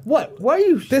really hard. What? Why are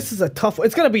you? This is a tough one.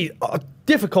 It's going to be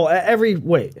difficult at every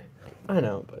weight. I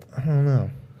know, but I don't know.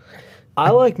 I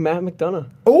like Matt McDonough.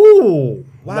 Oh,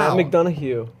 wow. Matt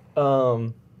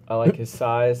McDonough. I like his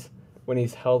size. When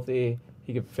he's healthy,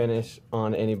 he could finish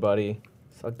on anybody.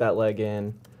 Suck that leg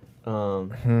in.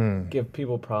 Give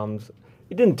people problems.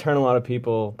 He didn't turn a lot of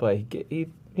people, but he'd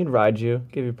ride you,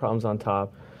 give you problems on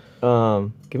top.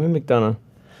 Give me McDonough.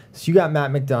 So you got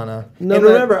Matt McDonough. And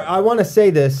remember, I want to say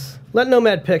this. Let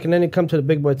Nomad pick, and then you come to the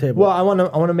big boy table. Well, I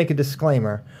want to make a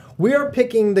disclaimer. We are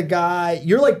picking the guy.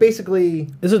 You're like basically.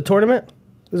 Is it a tournament?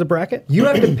 Is it a bracket? You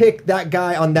have to pick that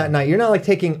guy on that night. You're not like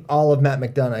taking all of Matt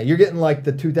McDonough. You're getting like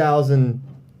the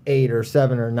 2008 or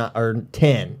 7 or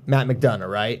 10 Matt McDonough,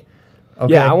 right?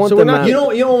 Okay? Yeah, I want So the we're not- Matt.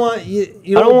 You don't want.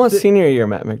 You I don't want th- senior year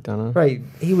Matt McDonough. Right,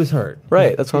 he was hurt.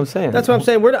 Right, that's what I'm saying. That's what I'm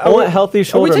saying. I want healthy Are we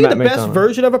shoulder taking Matt the best McDonough.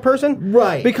 version of a person?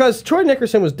 Right. Because Troy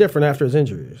Nickerson was different after his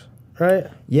injuries, right?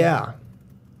 Yeah,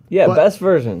 Yeah, But- best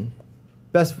version.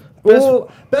 best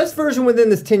version within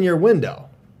this 10-year window.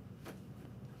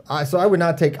 So I would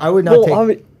not take. I would not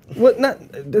take. Well,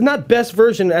 not best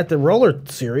version at the roller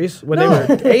series when they were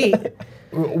 8.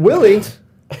 Willie,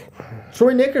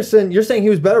 Troy Nickerson. You're saying he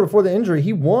was better before the injury.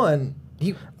 He won.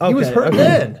 He was hurt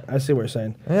then. I see what you're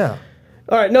saying. Yeah.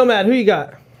 All right, Nomad, who you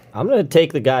got? I'm going to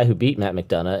take the guy who beat Matt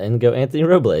McDonough and go Anthony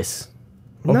Robles.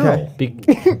 Okay.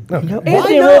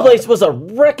 Anthony no? Robles was a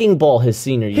wrecking ball his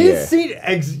senior year. His seat.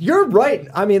 You're right.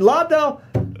 I mean, Lobdell.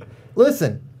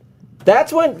 Listen,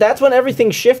 That's when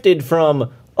everything shifted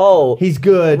from he's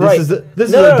good. right. This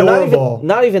is adorable.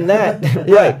 Not even that.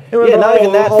 Yeah. Right. Yeah, not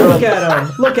even that. Look at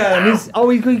him. Look at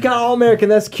him. He got All American.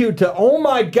 That's cute. To oh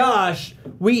my gosh,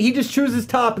 he just chooses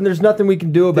top and there's nothing we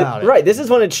can do about it. Right. This is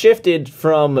when it shifted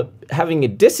from having a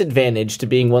disadvantage to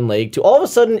being one leg to all of a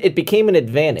sudden it became an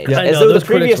advantage. Yeah. I As know, though the those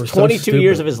critics previous were so 22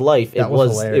 years stupid. of his life That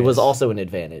was it hilarious. was also an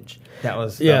advantage. That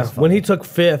was When he took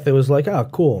 5th, it was like, oh,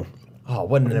 cool. Oh,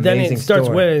 what an Then amazing it starts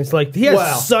story. winning. It's like he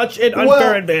has such an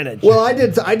unfair advantage. Well, I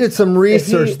did some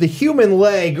research. The human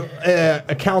leg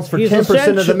accounts for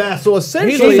 10% of the mass. So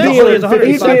essentially, essentially he's a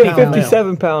He's 155 a pound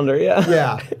 57 pounder, yeah.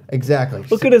 Yeah, exactly.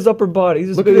 Look at his upper body.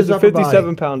 He's as Look big at his as a upper body.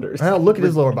 57 pounders. Well, look at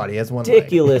his lower body. He has one leg.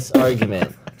 Ridiculous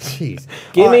argument. Jeez.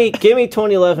 Give All right, me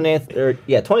 2011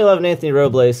 Anthony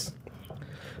Robles.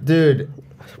 dude.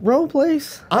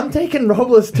 Robles? I'm taking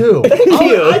Robles too.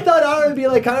 I thought I would be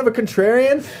like kind of a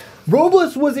contrarian.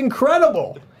 Robles was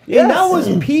incredible. Yes. And that was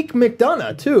peak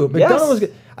McDonough too. McDonough Yes. was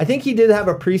good. I think he did have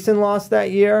a Prieston loss that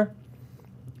year.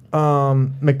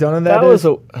 McDonough That is.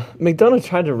 was McDonough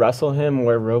tried to wrestle him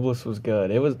where Robles was good.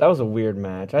 That was a weird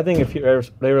match. I think if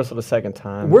they wrestled a second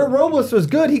time. Where Robles was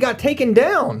good, he got taken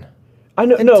down. I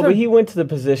know, in no, turn- but he went to the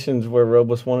positions where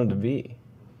Robles wanted to be.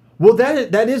 Well,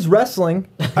 that is wrestling.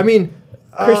 I mean,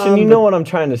 Christian, you know what I'm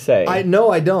trying to say. I know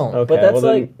I don't. Okay, But that's well,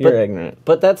 then like you're but- ignorant.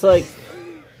 But that's like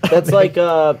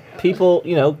people,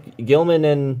 Gilman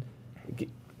and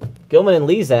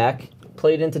Lezak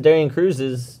played into Darian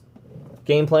Cruz's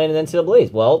game plan in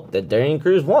NCAA's. Well, Darian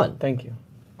Cruz won. Thank you.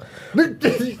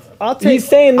 I'll take. He's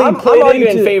saying they I'm played arguing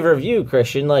in into. favor of you,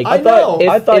 Christian. Like I know. if-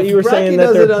 I thought you were Bracky saying that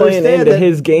doesn't they're playing understand into that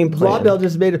his game plan. Lobdell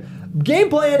just made it. Game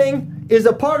planning is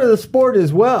a part of the sport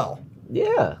as well.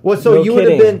 yeah. Well, so No you would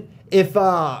have kidding. been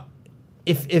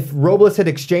if Robles had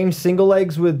exchanged single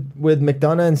legs with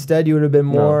McDonough instead, you would have been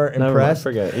more Never mind, impressed.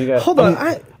 forget it. You guys, Hold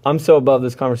on. I'm so above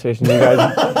this conversation. You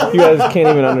guys can't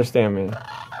even understand me.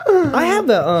 I have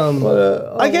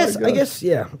the I guess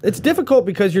yeah. It's difficult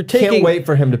because you're taking. Can't wait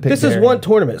for him to pick. This is Darian. one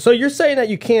tournament, so you're saying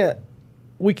that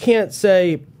we can't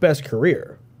say best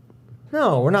career.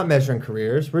 No, we're not measuring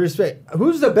careers. We're just saying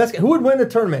who's the best. Who would win the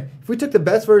tournament if we took the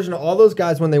best version of all those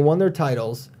guys when they won their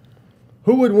titles?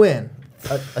 Who would win?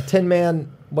 A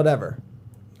 10-man whatever.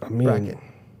 I mean, Bracket.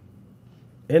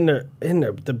 in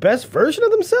the best version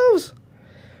of themselves.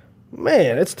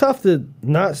 Man, it's tough to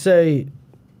not say.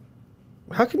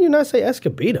 How can you not say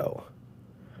Escobedo?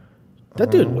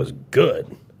 That dude was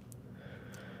good.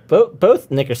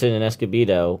 Both Nickerson and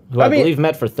Escobedo, who I believe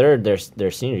met for third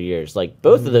their senior years, like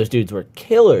both of those dudes were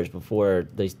killers before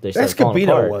they started falling Escobedo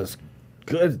apart. was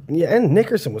good, yeah, and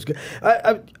Nickerson was good.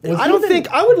 I don't think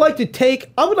I would like to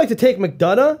take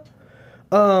McDonough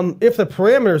if the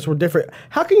parameters were different.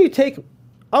 How can you take?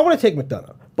 I want to take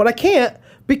McDonough, but I can't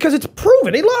because it's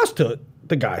proven he lost to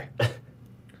the guy.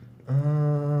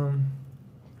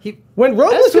 When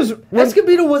Robles was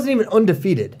Escobedo wasn't even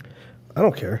undefeated. I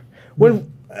don't care.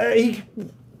 When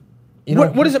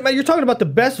what does it matter? You're talking about the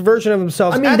best version of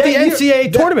themselves I mean, at the that year-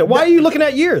 NCAA tournament. Why are you looking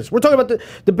at years? We're talking about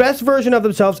the best version of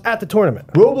themselves at the tournament.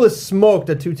 Robles smoked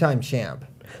a 2-time champ.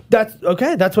 That's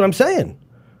okay. That's what I'm saying.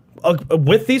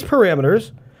 With these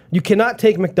parameters, you cannot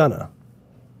take McDonough.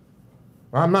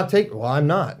 I'm not taking. Well, I'm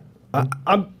not.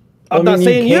 I'm not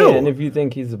saying you. can if you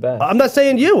think he's the best. I'm not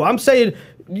saying you. I'm saying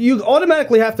you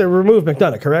automatically have to remove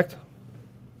McDonough, correct?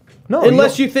 No,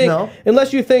 Unless you think No.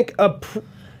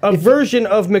 a version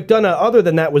of McDonough other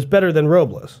than that was better than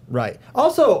Robles. Right.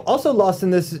 Also lost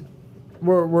in this.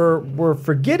 We're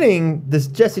forgetting this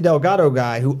Jesse Delgado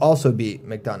guy who also beat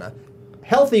McDonough.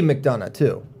 Healthy McDonough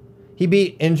too. He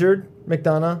beat injured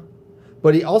McDonough,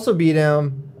 but he also beat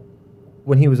him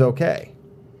when he was okay.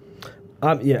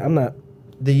 I'm not.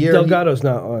 The year Delgado's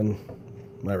not on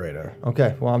my radar.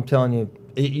 Okay. Well, I'm telling you.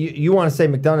 You want to say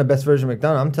McDonough, best version of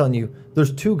McDonough? I'm telling you,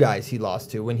 there's 2 guys he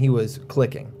lost to when he was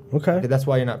clicking. Okay. That's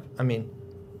why you're not. I mean,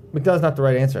 McDonough's not the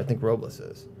right answer. I think Robles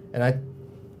is. And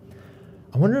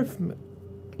I wonder if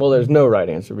Well, there's no right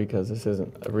answer because this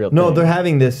isn't a real no, thing. they're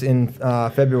having this in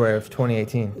February of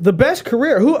 2018. The best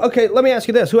career. Who? Okay, let me ask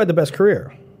you this: who had the best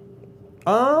career?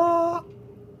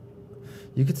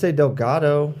 You could say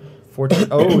Delgado.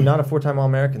 Not a four-time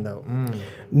All-American though.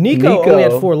 Nico only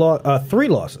had 3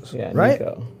 losses. Yeah, right.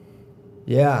 Nico.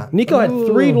 Yeah, Nico had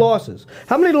 3 losses.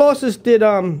 How many losses did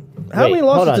many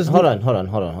losses Hold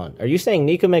on. Are you saying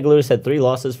Nico Megaludis had 3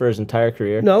 losses for his entire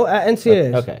career? No, at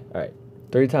NCAAs. Okay, all right.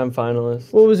 3-time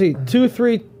finalist. What was he?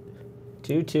 2-3.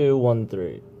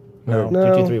 2-2-1-3. No.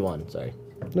 No. 2-2-3-1. Sorry.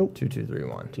 Nope.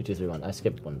 2-2-3-1. 2-2-3-1. I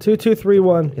skipped one.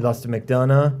 2-2-3-1. He lost to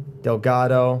McDonough,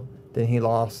 Delgado. Then he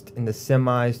lost in the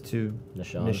semis to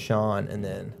Nishan, and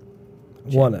then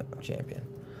Won it. champion.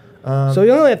 So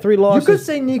he only had 3 You losses. could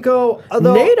say Nico.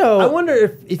 Although NATO. I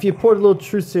wonder if you poured a little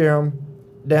truth serum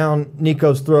down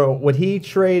Nico's throat, would he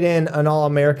trade in an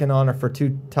All-American honor for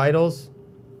 2 titles?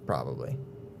 Probably.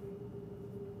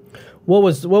 What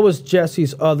was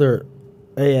Jesse's other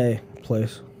AA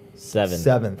place?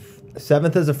 7.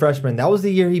 Seventh as a freshman. That was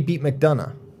the year he beat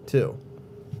McDonough too.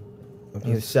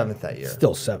 He was 7th that year.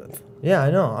 Still 7th. Yeah,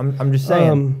 I know. I'm just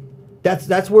saying.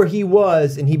 That's where he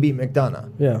was, and he beat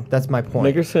McDonough. Yeah. That's my point.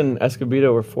 Nickerson and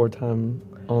Escobedo were 4-time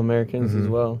All-Americans as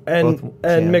well. And Both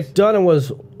and champs. McDonough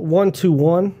was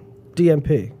 1-2-1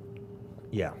 DMP.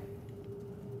 Yeah.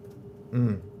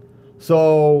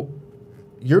 So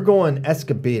you're going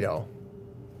Escobedo.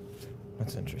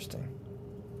 That's interesting.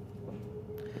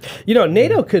 You know,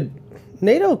 NATO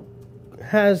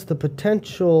has the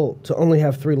potential to only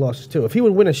have 3 losses too. If he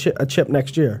would win a chip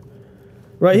next year,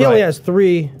 right? He only Right. has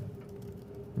 3.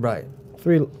 Right.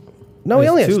 3. No, he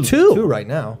only has 2. 2 right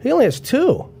now. He only has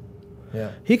 2.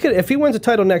 Yeah. He could, if he wins a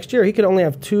title next year, he could only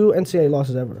have 2 NCAA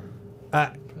losses ever.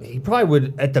 He probably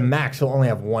would, at the max, he'll only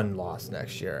have 1 loss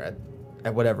next year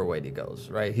at whatever weight he goes,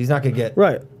 right? He's not going to get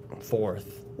Right. 4th.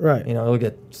 Right. You know, he'll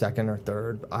get 2nd or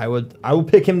 3rd. I would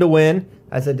pick him to win,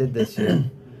 as I did this year.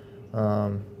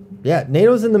 Yeah,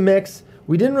 NATO's in the mix.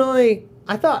 We didn't really.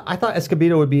 I thought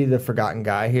Escobedo would be the forgotten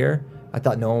guy here. I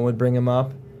thought no one would bring him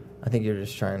up. I think you're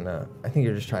just trying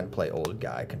to play old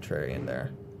guy contrarian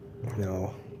there.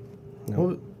 No.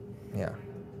 Well, yeah.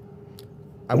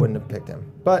 I wouldn't have picked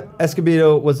him. But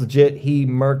Escobedo was legit. He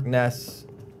murked Ness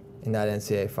in that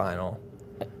NCAA final.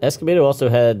 Escobedo also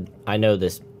had, I know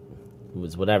this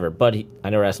was whatever, but I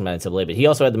know we're asking about NCAA, but he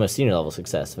also had the most senior level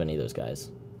success of any of those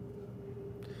guys.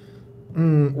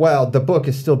 Well, the book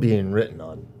is still being written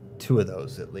on 2 of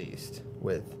those at least,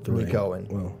 with Nico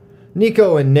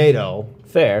and NATO.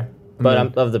 Fair,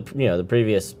 but of the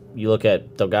previous, you look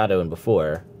at Delgado and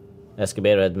before,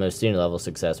 Escobedo had the most senior level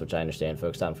success, which I understand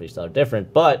folks on freestyle are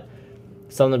different, but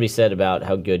something to be said about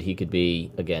how good he could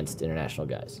be against international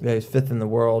guys. Yeah, he's 5th in the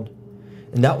world,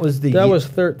 and that was the That was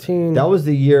 13. That was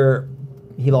the year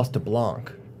he lost to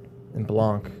Blanc, and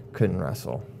Blanc couldn't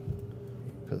wrestle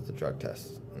because of the drug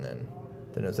test, and then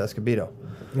it was Escobedo.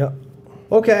 Yeah.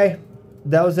 Okay,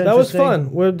 that was interesting. That was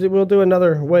fun. We'll do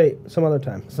another some other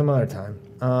time. Some other time.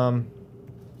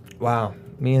 Wow,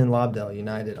 me and Lobdell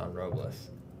united on Robles.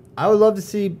 I would love to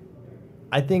see.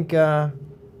 I think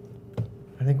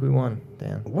we won,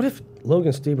 Dan. What if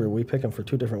Logan Stieber, we pick him for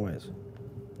 2 different ways?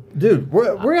 Dude,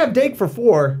 we're gonna have Dake for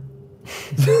 4.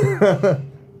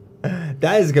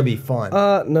 That is gonna be fun.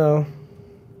 No.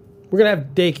 We're gonna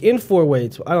have Dake in 4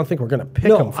 weights. I don't think we're gonna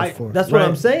pick him for 4. That's what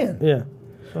I'm saying. Yeah.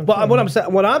 But what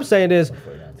I'm saying is,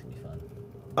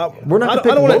 We're not I gonna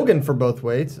pick don't wanna- Logan for both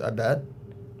weights. I bet.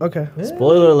 okay.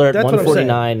 Spoiler alert, That's what I'm saying.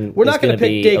 149 We're not is gonna going to pick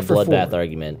be Dake a for bloodbath 4.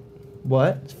 argument.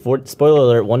 What? Spoiler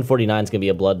alert, 149 is going to be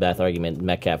a bloodbath argument,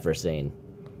 Metcalf versus Zane.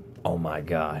 Oh my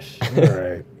gosh. All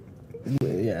right.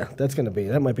 Yeah,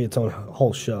 that might be its own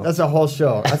whole show. That's a whole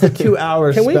show. That's a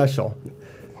 2-hour Can we- special.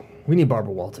 We need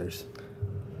Barbara Walters.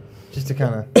 Just to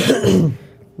kind of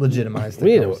legitimize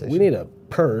the conversation. we need a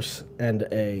purse and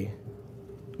a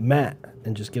mat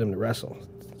and just get him to wrestle.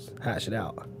 Hash it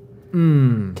out.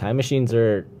 Time machines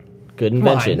are good Come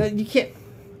on, invention. you can't.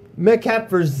 Metcalf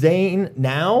versus Zane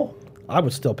now? I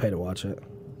would still pay to watch it.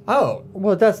 Oh,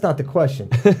 well, that's not the question.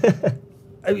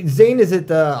 I mean, Zane is at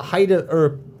the height of,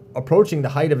 or approaching the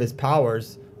height of his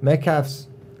powers. Metcalf's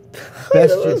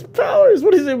best His powers.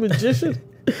 What is he, a magician?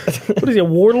 What is he, a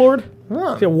warlord?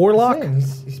 Huh, Is he a warlock? Zane,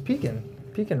 he's peaking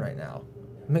right now.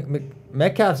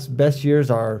 Metcalf's best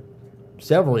years are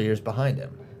several years behind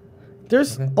him.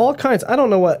 There's all kinds. I don't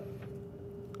know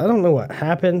what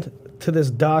happened to this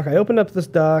doc. I opened up this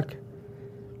doc.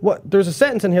 There's a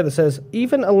sentence in here that says,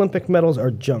 even Olympic medals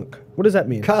are junk. What does that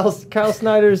mean? Kyle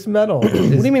Snyder's medal. What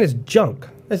do you mean it's junk?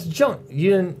 It's junk.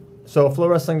 You didn't. So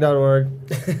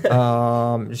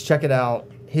flowwrestling.org. Just check it out.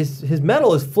 his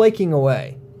medal is flaking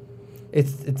away.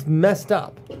 It's messed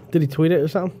up. Did he tweet it or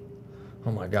something?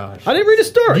 Oh my gosh. I didn't read a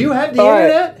story. Do you have the All right.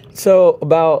 internet? So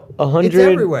about 100,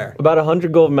 everywhere. about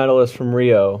 100 gold medalists from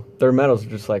Rio, their medals are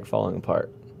just like falling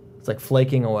apart. It's like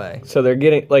flaking away. So they're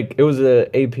getting like it was a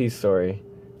AP story,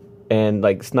 and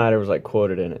like Snyder was like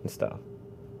quoted in it and stuff.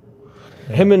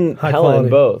 Him and High Helen quality.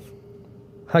 both.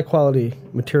 High quality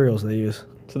materials they use.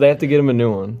 So they have to get him a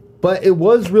new one. But it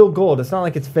was real gold. It's not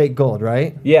like it's fake gold,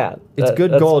 right? Yeah, It's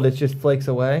good that's- gold. It just flakes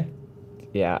away.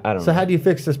 Yeah, I don't So know. how do you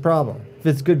fix this problem? If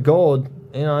it's good gold,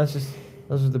 it's just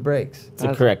those are the breaks. It's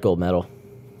a correct gold medal.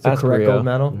 It's a Ask correct Rio. gold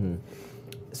medal.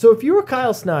 So if you were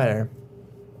Kyle Snyder,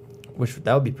 which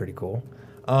that would be pretty cool,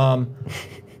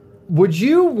 would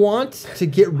you want to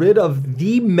get rid of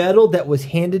the medal that was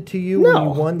handed to you when you No.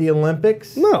 won the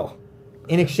Olympics No.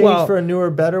 in exchange Well, for a newer,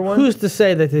 better one? Who's to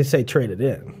say that they say trade it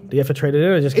in? Do you have to trade it in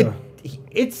or just it, go?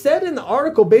 it said in the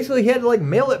article basically he had to like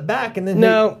mail it back and then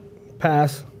No.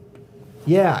 Pass.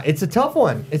 yeah, it's a tough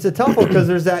one. It's a tough one because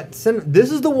there's that.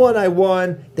 This is the one I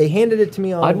won. They handed it to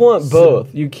me on. I'd want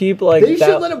both. You keep like They that.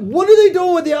 should let it. What are they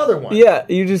doing with the other one? Yeah,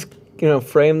 you just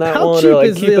frame that How one cheap or like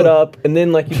is keep the- it up, and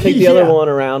then like you take the other Yeah. one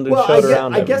around and Well, show it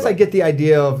around. I guess I everybody. get the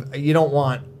idea of you don't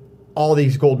want all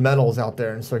these gold medals out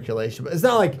there in circulation, but it's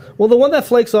not like Well, the one that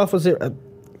flakes off was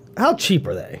how cheap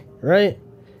are they? Right?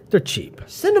 They're cheap.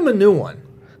 send them a new one.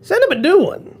 Send them a new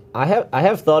one. I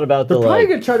have thought about They're the probably like.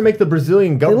 gonna try to make the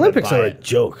Brazilian The government Olympics buy are a it.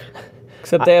 joke.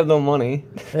 Except they have no money.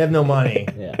 They have no money.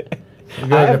 Yeah. They're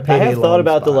gonna I have payday thought loans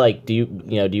about the buy it. like. Do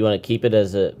you want to keep it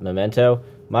as a memento?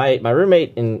 My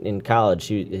roommate in college,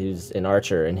 he's an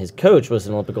archer, and his coach was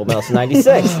an Olympic gold medalist in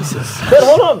 '96. But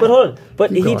hold on.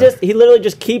 But he going. literally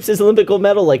just keeps his Olympic gold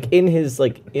medal like in his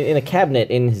in a cabinet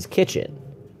in his kitchen.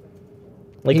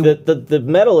 Like the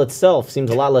medal itself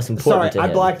seems a lot less Sorry, important to I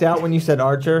him. blacked out when you said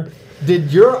Archer.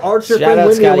 Did your Archer Shout friend out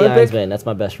win the Scotty Olympics? Einsman. That's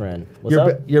my best friend. What's Your,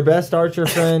 up? your best Archer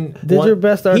friend. Did your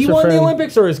best He archer won the friend-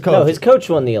 Olympics or his coach? No, his coach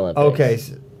won the Olympics. Okay.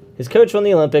 His coach won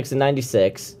the Olympics in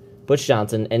 '96, Butch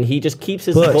Johnson, and he just keeps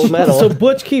his Butch. gold medal So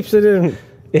Butch keeps it in.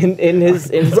 in his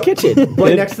kitchen,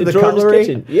 Right In- next to in the Jordan's cutlery?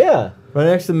 kitchen. Yeah, Right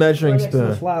next to the measuring Next to the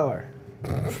spoon. flour.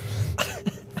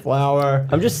 Flour.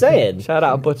 I'm just saying. Shout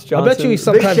out Butch I Johnson. bet you he Big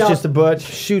sometimes shout just to Butch.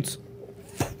 shoots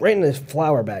right in his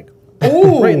flour bag.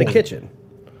 Ooh. Right in the kitchen.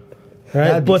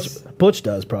 Right? That'd be Butch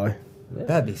does probably.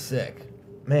 That'd be sick.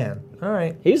 Man. All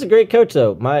right. He was a great coach,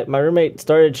 though. My roommate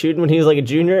started shooting when he was like a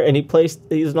junior, and he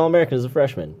was an All-American as a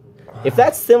freshman. If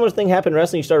that similar thing happened in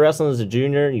wrestling, you start wrestling as a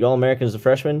junior, you All-American as a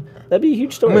freshman, that'd be a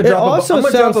huge story. I'm gonna It drop a- also I'm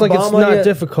gonna sounds drop a like it's bomb on not you.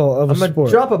 difficult of a I'm gonna sport.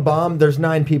 drop a bomb. There's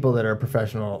 9 people that are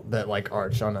professional that like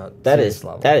arch on a That serious is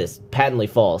level. that is patently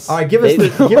false. All right, give us They-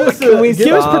 the. Give us Can the. we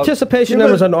Give us Stop. participation Give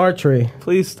numbers us- on archery.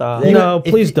 Please stop. No,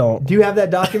 if please you- don't. Do you have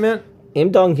that document? Im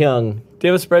Dong Hyung. Do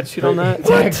you have a spreadsheet on that?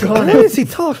 What is he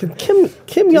talking?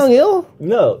 Kim Jong Il?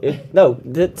 No,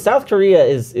 South Korea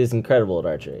is incredible at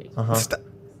archery.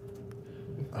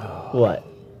 What?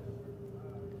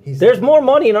 There's more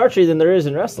money in archery than there is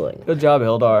in wrestling. Good job,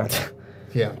 Hildar.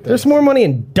 Yeah. There's more money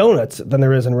in donuts than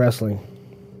there is in wrestling.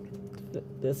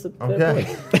 That's a fair Okay.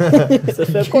 point. That's a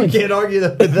fair You point. can't argue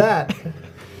with that.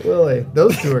 Really,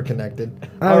 those two are connected.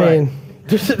 I All right. mean,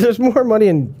 there's more money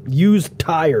in used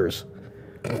tires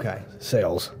Okay.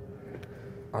 sales.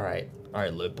 All right,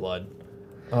 Lip Blood.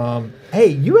 Hey,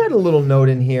 you had a little note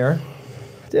in here,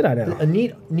 Did I know? a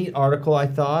neat article I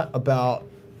thought about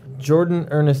Jordan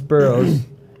Ernest Burroughs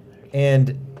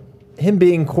and him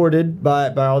being courted by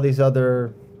all these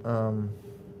other,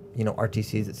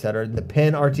 RTCs, etc. The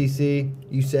Penn RTC,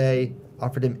 you say,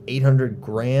 offered him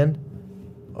 $800,000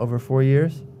 over 4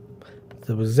 years.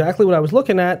 That was exactly what I was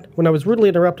looking at when I was rudely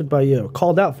interrupted by you.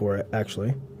 Called out for it,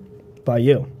 actually, by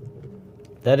you.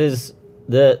 That is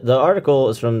the article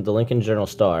is from the Lincoln Journal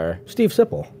Star, Steve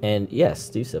Sipple. and yes,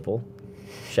 Steve Sipple.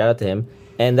 Shout out to him.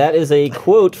 And that is a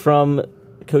quote from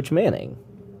Coach Manning.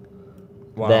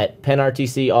 Wow. That Penn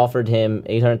RTC offered him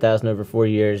 $800,000 over 4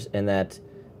 years, and that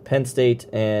Penn State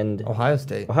and Ohio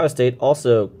State. Ohio State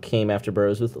also came after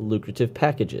Burroughs with lucrative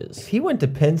packages. If he went to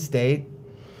Penn State,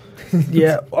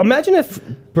 Yeah, imagine if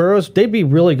Burroughs, they'd be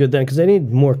really good then because they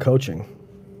need more coaching.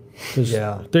 'Cause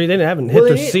Yeah. they haven't hit Well,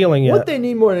 their they need- ceiling yet. What they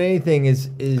need more than anything is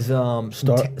some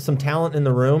talent in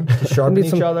the room to sharpen need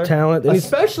each some other. talent. They need-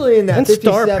 Especially in that and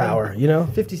 57, star power, you know?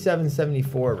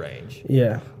 57-74 range.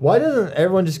 Yeah, Why doesn't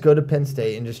everyone just go to Penn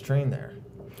State and just train there?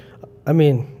 I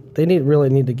mean, they really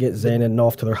need to get Zayn and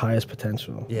Nolf to their highest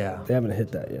potential. Yeah. They haven't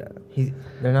hit that yet.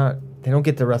 They don't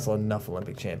get to wrestle enough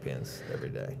Olympic champions every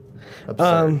day.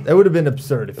 Absurd. That would have been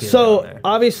absurd if he had So gone there.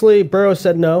 obviously Burroughs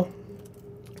said no.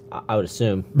 I would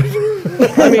assume.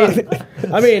 I mean,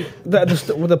 I mean,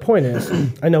 the point is,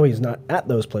 I know he's not at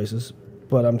those places,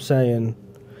 but I'm saying,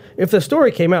 if the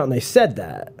story came out and they said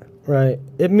that, right,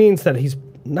 it means that he's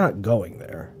not going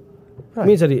there. Right. It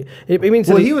means that it means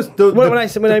that he was. The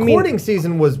courting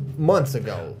season was months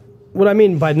ago. What I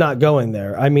mean by not going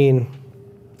there, I mean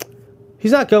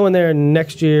he's not going there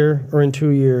next year or in 2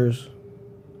 years,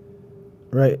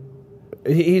 right?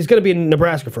 He's going to be in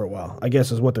Nebraska for a while, I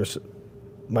guess, is what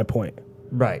my point.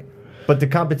 Right, but the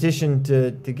competition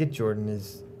to get Jordan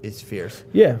is fierce.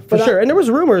 Yeah, for sure. And there was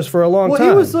rumors for a long time. Well,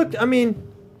 he was I mean,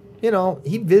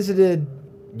 he visited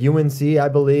UNC, I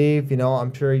believe.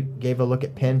 I'm sure he gave a look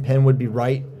at Penn. Penn would be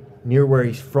right near where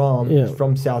he's from. Yeah. He's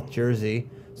from South Jersey,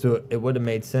 so it would have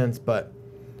made sense. But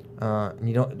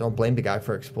you don't blame the guy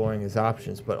for exploring his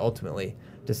options. But ultimately,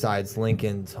 decides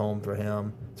Lincoln's home for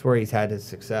him. It's where he's had his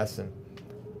success, and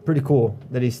pretty cool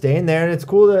that he's staying there. And it's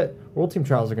cool that World Team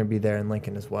Trials are going to be there in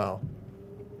Lincoln as well.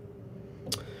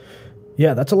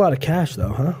 Yeah, that's a lot of cash, though,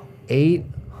 huh?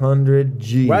 800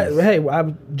 G's. Right, hey,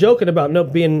 I'm joking about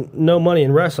no money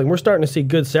in wrestling. We're starting to see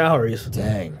good salaries.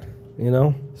 Dang.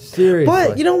 Seriously.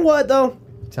 But you know what, though?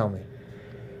 Tell me.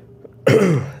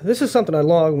 This is something I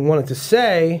long wanted to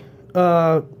say.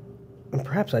 And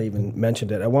perhaps I even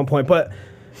mentioned it at one point. But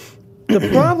the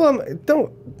problem,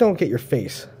 don't get your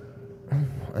face.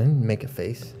 I didn't make a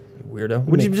face, you weirdo.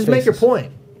 Would you just make your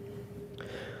point?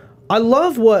 I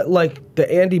love what the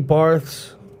Andy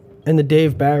Barths and the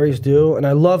Dave Barrys do, and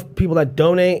I love people that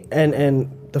donate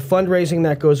and the fundraising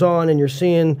that goes on, and you're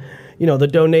seeing, the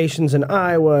donations in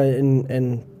Iowa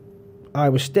and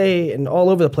Iowa State and all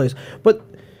over the place. But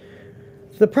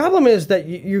the problem is that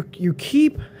you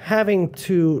keep having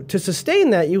to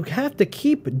sustain that, you have to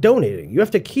keep donating. You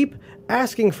have to keep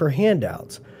asking for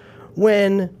handouts.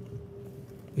 When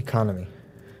economy.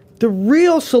 The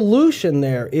real solution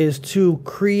there is to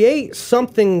create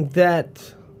something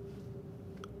that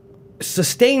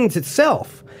sustains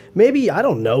itself. Maybe, I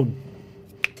don't know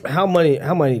how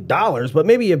many dollars, but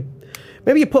maybe you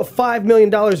put $5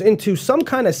 million into some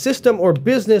kind of system or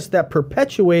business that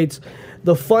perpetuates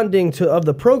the funding of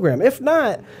the program. If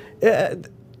not,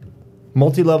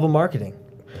 multi-level marketing.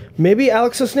 Maybe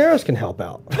Alex Cisneros can help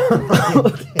out.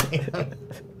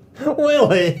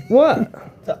 Willie. What?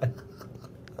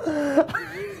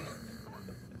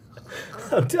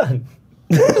 I'm done.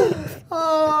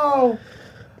 Oh,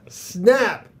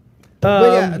 snap.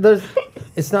 But yeah,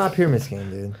 it's not a pyramid scheme,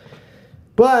 dude.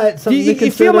 But something you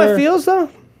feel my feels,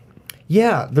 though?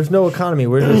 Yeah, there's no economy.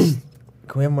 We're just...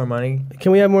 Can we have more money?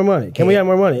 Can we have more money? Can we have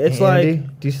more money? It's Andy,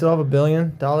 do you still have $1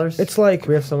 billion? It's like... Can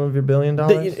we have some of your $1 billion?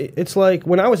 It's like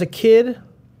when I was a kid,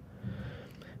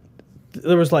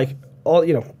 there was all,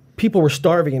 people were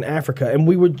starving in Africa, and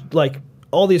we would,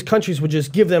 all these countries would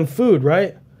just give them food,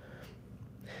 right?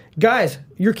 Guys,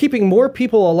 you're keeping more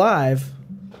people alive,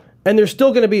 and there's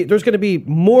going to be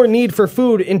more need for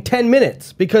food in 10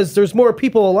 minutes because there's more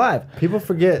people alive. People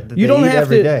forget that you don't eat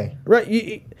every day.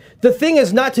 Right. The thing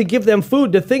is not to give them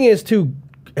food. The thing is to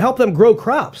help them grow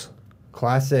crops.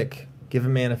 Classic. Give a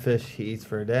man a fish, he eats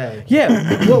for a day.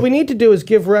 Yeah. What we need to do is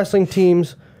give wrestling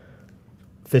teams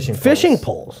fishing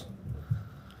poles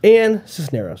and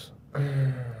Cisneros.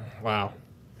 Wow.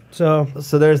 So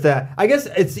there's that. I guess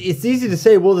it's easy to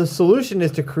say, well, the solution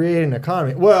is to create an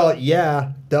economy. Well,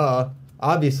 yeah, duh.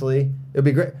 Obviously, it'd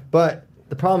be great. But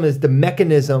the problem is the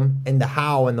mechanism and the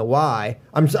how and the why.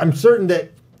 I'm certain that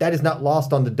is not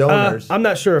lost on the donors. I'm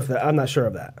not sure of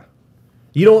that.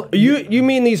 You don't. You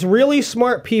mean these really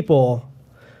smart people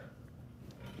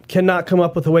cannot come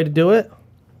up with a way to do it?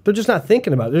 They're just not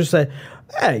thinking about it. They're just saying,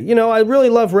 hey, I really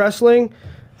love wrestling.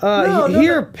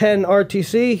 Here, Penn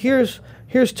RTC, here's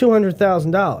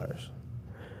 $200,000.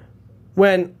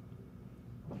 When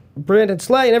Brandon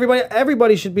Slay and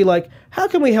everybody should be like, how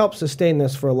can we help sustain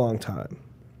this for a long time?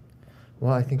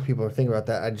 Well, I think people are thinking about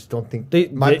that. I just don't think they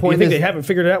haven't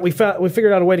figured it out. We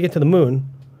figured out a way to get to the moon.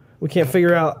 We can't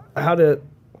figure out how to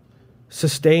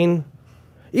sustain.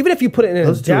 Even if you put it in an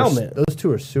endowment. Those two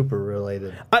are super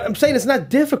related. I'm saying it's not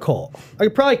difficult. I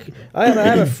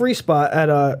have a free spot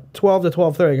at 12 to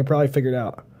 12:30. I could probably figure it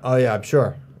out. Oh yeah, I'm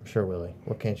sure, Willie.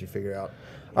 What can't you figure out?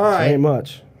 All right, ain't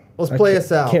much. Let's play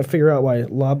us out. Can't figure out why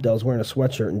Lobdell's wearing a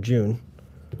sweatshirt in June.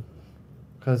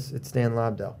 Because it's Dan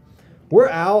Lobdell. We're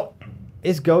out.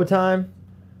 It's go time.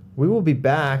 We will be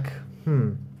back.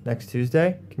 Next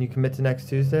Tuesday. Can you commit to next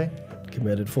Tuesday?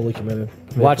 Committed, fully committed.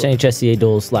 Watch NHSCA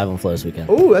Duels live on Flow this weekend.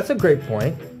 Oh, that's a great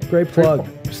point. Great plug.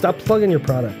 Stop plugging your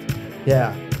product.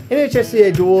 Yeah.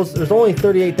 NHSCA Duels, there's only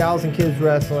 38,000 kids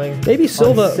wrestling. Maybe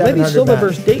Silva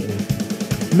versus Dayton.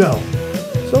 No.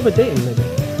 Silva Dayton, maybe.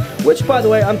 Which, by the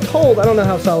way, I'm told, I don't know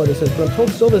how solid this is, but I'm told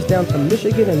Silva's down to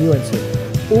Michigan and UNC.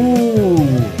 Ooh.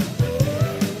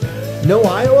 No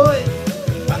Iowa?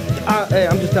 Hey,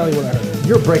 I'm just telling you what I heard.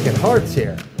 You're breaking hearts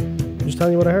here. I'm just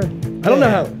telling you what I heard. I don't know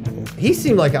how. He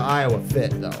seemed like an Iowa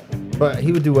fit, though. But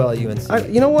he would do well at UNC.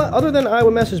 You know what? Other than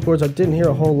Iowa message boards, I didn't hear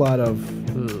a whole lot of...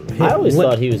 I always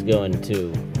thought he was going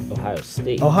to Ohio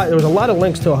State. There was a lot of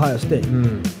links to Ohio State.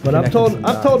 But I'm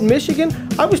told Michigan.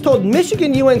 I was told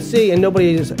Michigan, UNC, and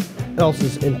nobody else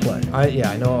is in play.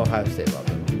 I know Ohio State love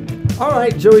him. All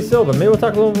right, Joey Silva. Maybe we'll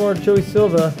talk a little more Joey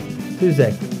Silva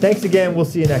Tuesday. Thanks again. We'll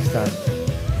see you next time.